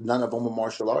arts. None of them are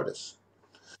martial artists.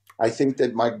 I think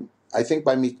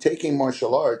by me taking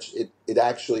martial arts, it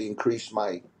actually increased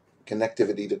my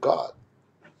connectivity to God.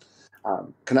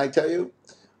 Can I tell you?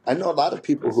 I know a lot of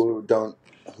people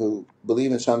who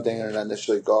believe in something and are not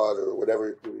necessarily God or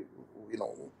whatever, you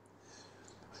know.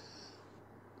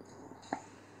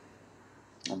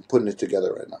 I'm putting it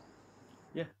together right now.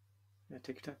 Yeah,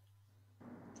 take your time.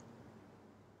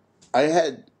 I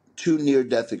had 2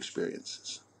 near-death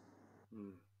experiences.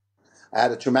 I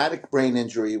had a traumatic brain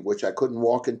injury, which I couldn't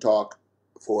walk and talk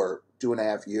for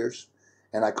 2.5 years.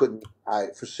 And for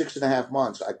 6.5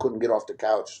 months, I couldn't get off the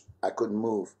couch. I couldn't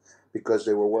move because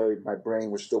they were worried my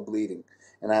brain was still bleeding.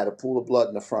 And I had a pool of blood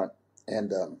in the front.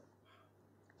 And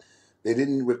They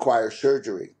didn't require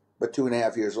surgery, but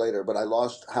 2.5 years later, but I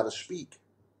lost how to speak.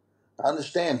 I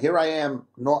understand. Here I am.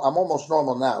 No, I'm almost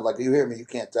normal now. Like you hear me, you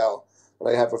can't tell, but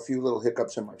I have a few little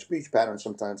hiccups in my speech pattern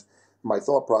sometimes. My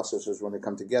thought processes when they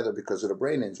come together because of the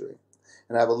brain injury,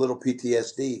 and I have a little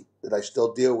PTSD that I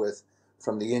still deal with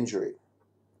from the injury.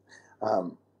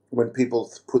 When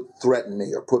people threaten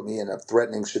me or put me in a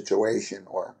threatening situation,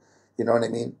 or you know what I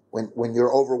mean. When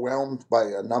you're overwhelmed by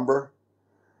a number,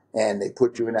 and they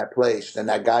put you in that place, then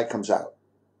that guy comes out.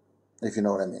 If you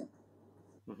know what I mean.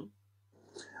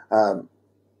 Mm-hmm. Um,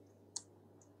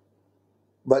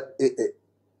 but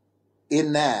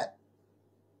in that,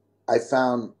 I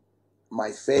found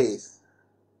my faith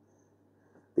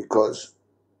because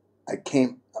I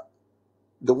came.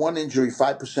 The one injury,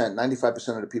 5%,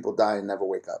 95% of the people die and never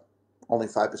wake up. Only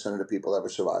 5% of the people ever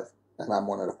survive, and I'm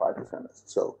one of the 5%ers.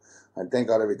 So I thank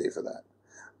God every day for that.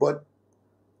 But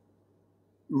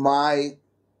my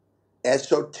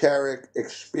esoteric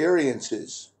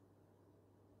experiences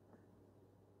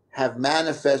have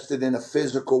manifested in a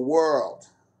physical world.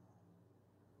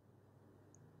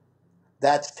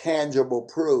 That's tangible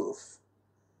proof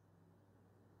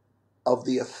of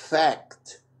the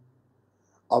effect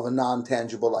of a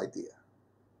non-tangible idea.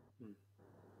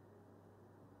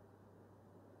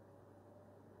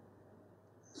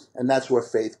 And that's where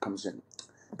faith comes in.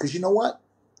 Because you know what?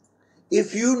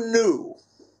 If you knew,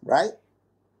 right?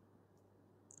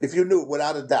 If you knew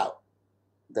without a doubt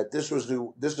that this is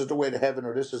the way to heaven,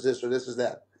 or this is this, or this is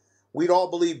that, we'd all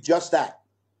believe just that.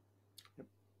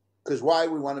 Because why?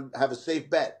 We want to have a safe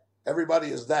bet. Everybody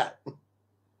is that.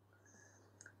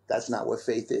 That's not what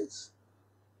faith is.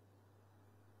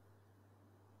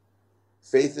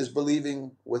 Faith is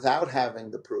believing without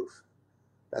having the proof.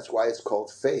 That's why it's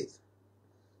called faith.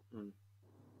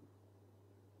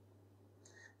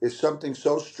 There's something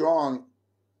so strong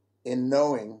in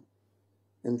knowing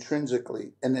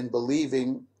intrinsically and then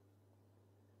believing,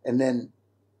 and then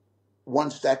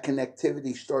once that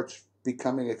connectivity starts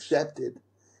becoming accepted,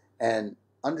 and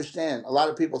understand, a lot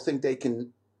of people think they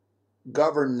can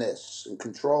govern this and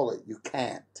control it. You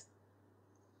can't.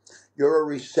 You're a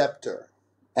receptor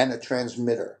and a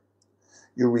transmitter.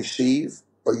 You receive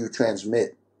or you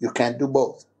transmit. You can't do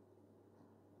both.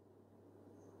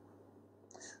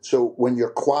 So when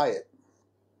you're quiet,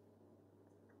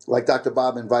 like Dr.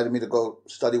 Bob invited me to go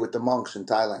study with the monks in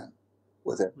Thailand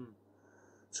with him.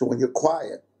 So when you're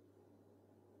quiet,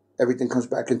 everything comes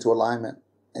back into alignment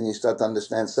and you start to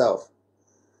understand self.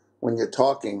 When you're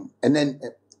talking, and then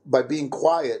by being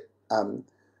quiet,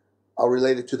 I'll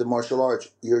relate it to the martial arts.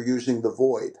 You're using the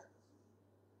void.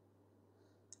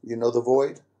 You know the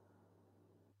void?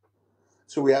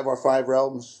 So we have our 5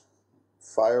 realms: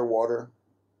 fire, water,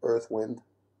 earth, wind,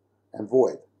 and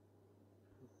void.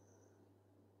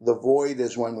 The void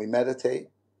is when we meditate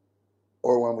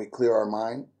or when we clear our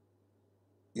mind.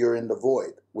 You're in the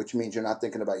void, which means you're not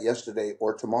thinking about yesterday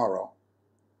or tomorrow,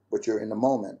 but you're in the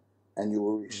moment, and you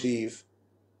will receive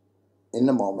in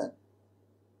the moment,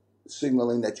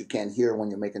 signaling that you can't hear when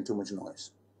you're making too much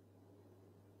noise.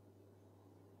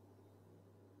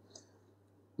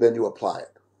 Then you apply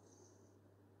it.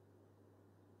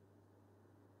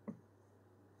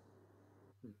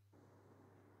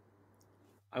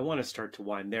 I want to start to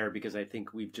wind there because I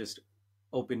think we've just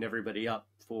opened everybody up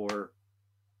for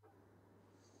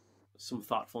some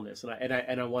thoughtfulness, and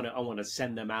I want to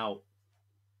send them out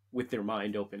with their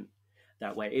mind open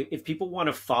that way. If people want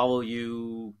to follow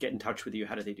you, get in touch with you,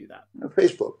 how do they do that?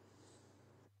 Facebook.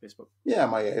 Facebook. Yeah,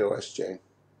 my AOSJ.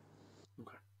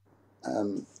 Okay.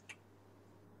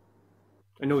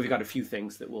 I know we've got a few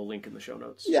things that we'll link in the show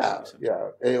notes. Yeah.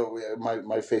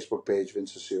 My Facebook page,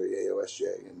 Vince Cecere,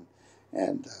 AOSJ,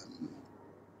 and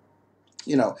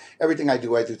everything I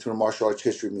do through the Martial Arts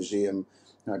History Museum.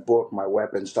 My book, my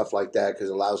weapon, stuff like that, because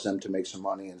it allows them to make some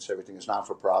money, and so everything is not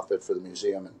for profit for the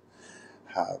museum.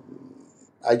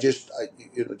 And just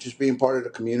being part of the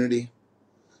community,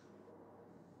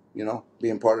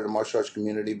 being part of the martial arts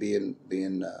community,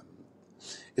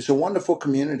 it's a wonderful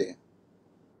community.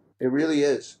 It really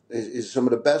is. It's some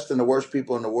of the best and the worst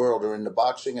people in the world are in the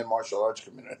boxing and martial arts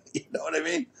community. You know what I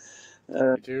mean?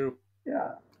 I do.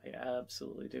 Yeah. I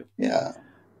absolutely do. Yeah.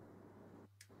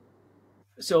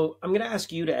 So I'm going to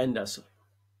ask you to end us.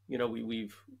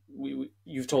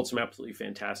 You've told some absolutely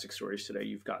fantastic stories today.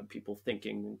 You've got people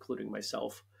thinking, including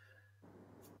myself.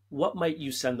 What might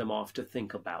you send them off to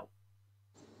think about?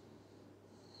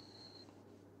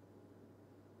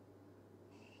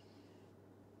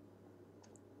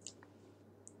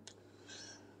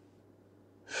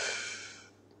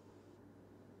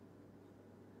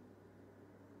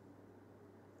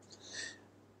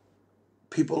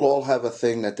 People all have a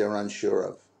thing that they're unsure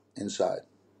of inside.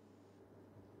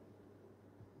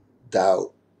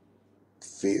 Doubt,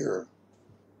 fear,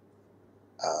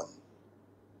 um,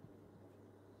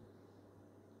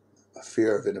 a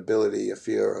fear of inability, a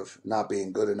fear of not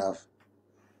being good enough.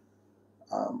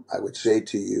 I would say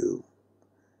to you,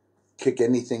 kick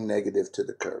anything negative to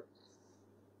the curb.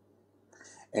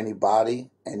 Anybody,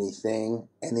 anything,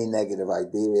 any negative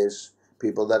ideas,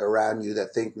 people that are around you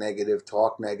that think negative,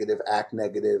 talk negative, act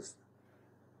negative,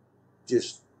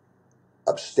 just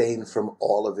abstain from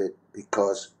all of it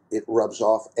because it rubs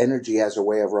off. Energy has a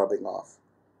way of rubbing off.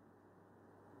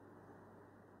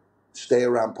 Stay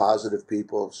around positive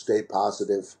people, stay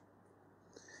positive.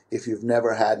 If you've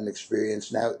never had an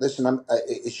experience, now listen,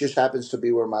 it just happens to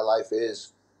be where my life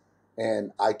is,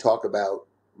 and I talk about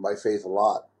my faith a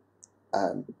lot.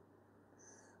 Um,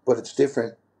 but it's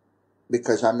different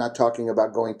because I'm not talking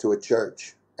about going to a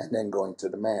church and then going to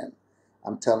the man.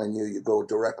 I'm telling you, you go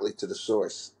directly to the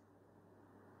source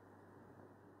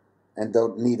and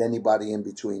don't need anybody in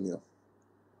between you.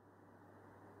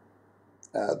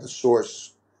 The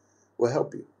source will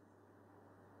help you.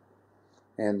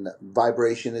 And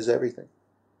vibration is everything.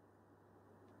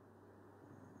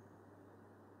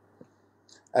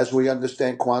 As we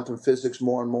understand quantum physics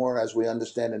more and more, as we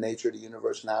understand the nature of the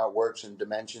universe and how it works in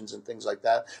dimensions and things like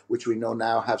that, which we know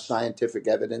now have scientific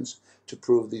evidence to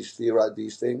prove these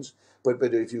things. But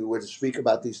if you were to speak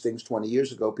about these things 20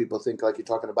 years ago, people think like you're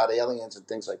talking about aliens and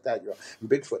things like that.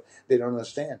 Bigfoot. They don't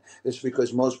understand. It's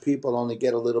because most people only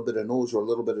get a little bit of news or a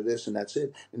little bit of this and that's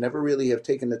it. They never really have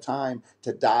taken the time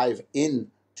to dive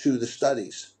into the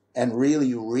studies and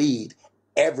really read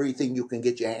everything you can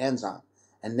get your hands on.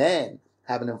 And then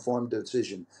have an informed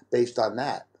decision based on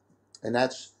that. And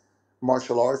that's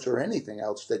martial arts or anything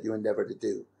else that you endeavor to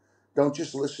do. Don't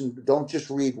just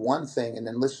read one thing and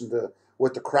then listen to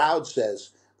what the crowd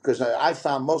says, because I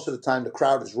found most of the time the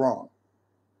crowd is wrong.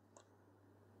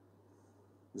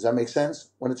 Does that make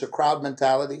sense? When it's a crowd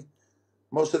mentality,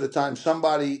 most of the time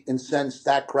somebody incensed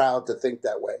that crowd to think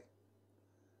that way.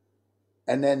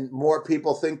 And then more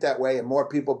people think that way and more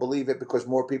people believe it because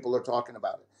more people are talking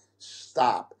about it.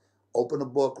 Stop. Open a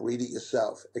book, read it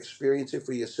yourself, experience it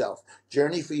for yourself,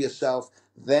 journey for yourself,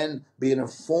 then be an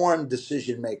informed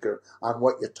decision maker on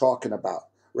what you're talking about,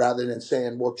 rather than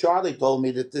saying, well, Charlie told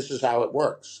me that this is how it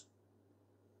works.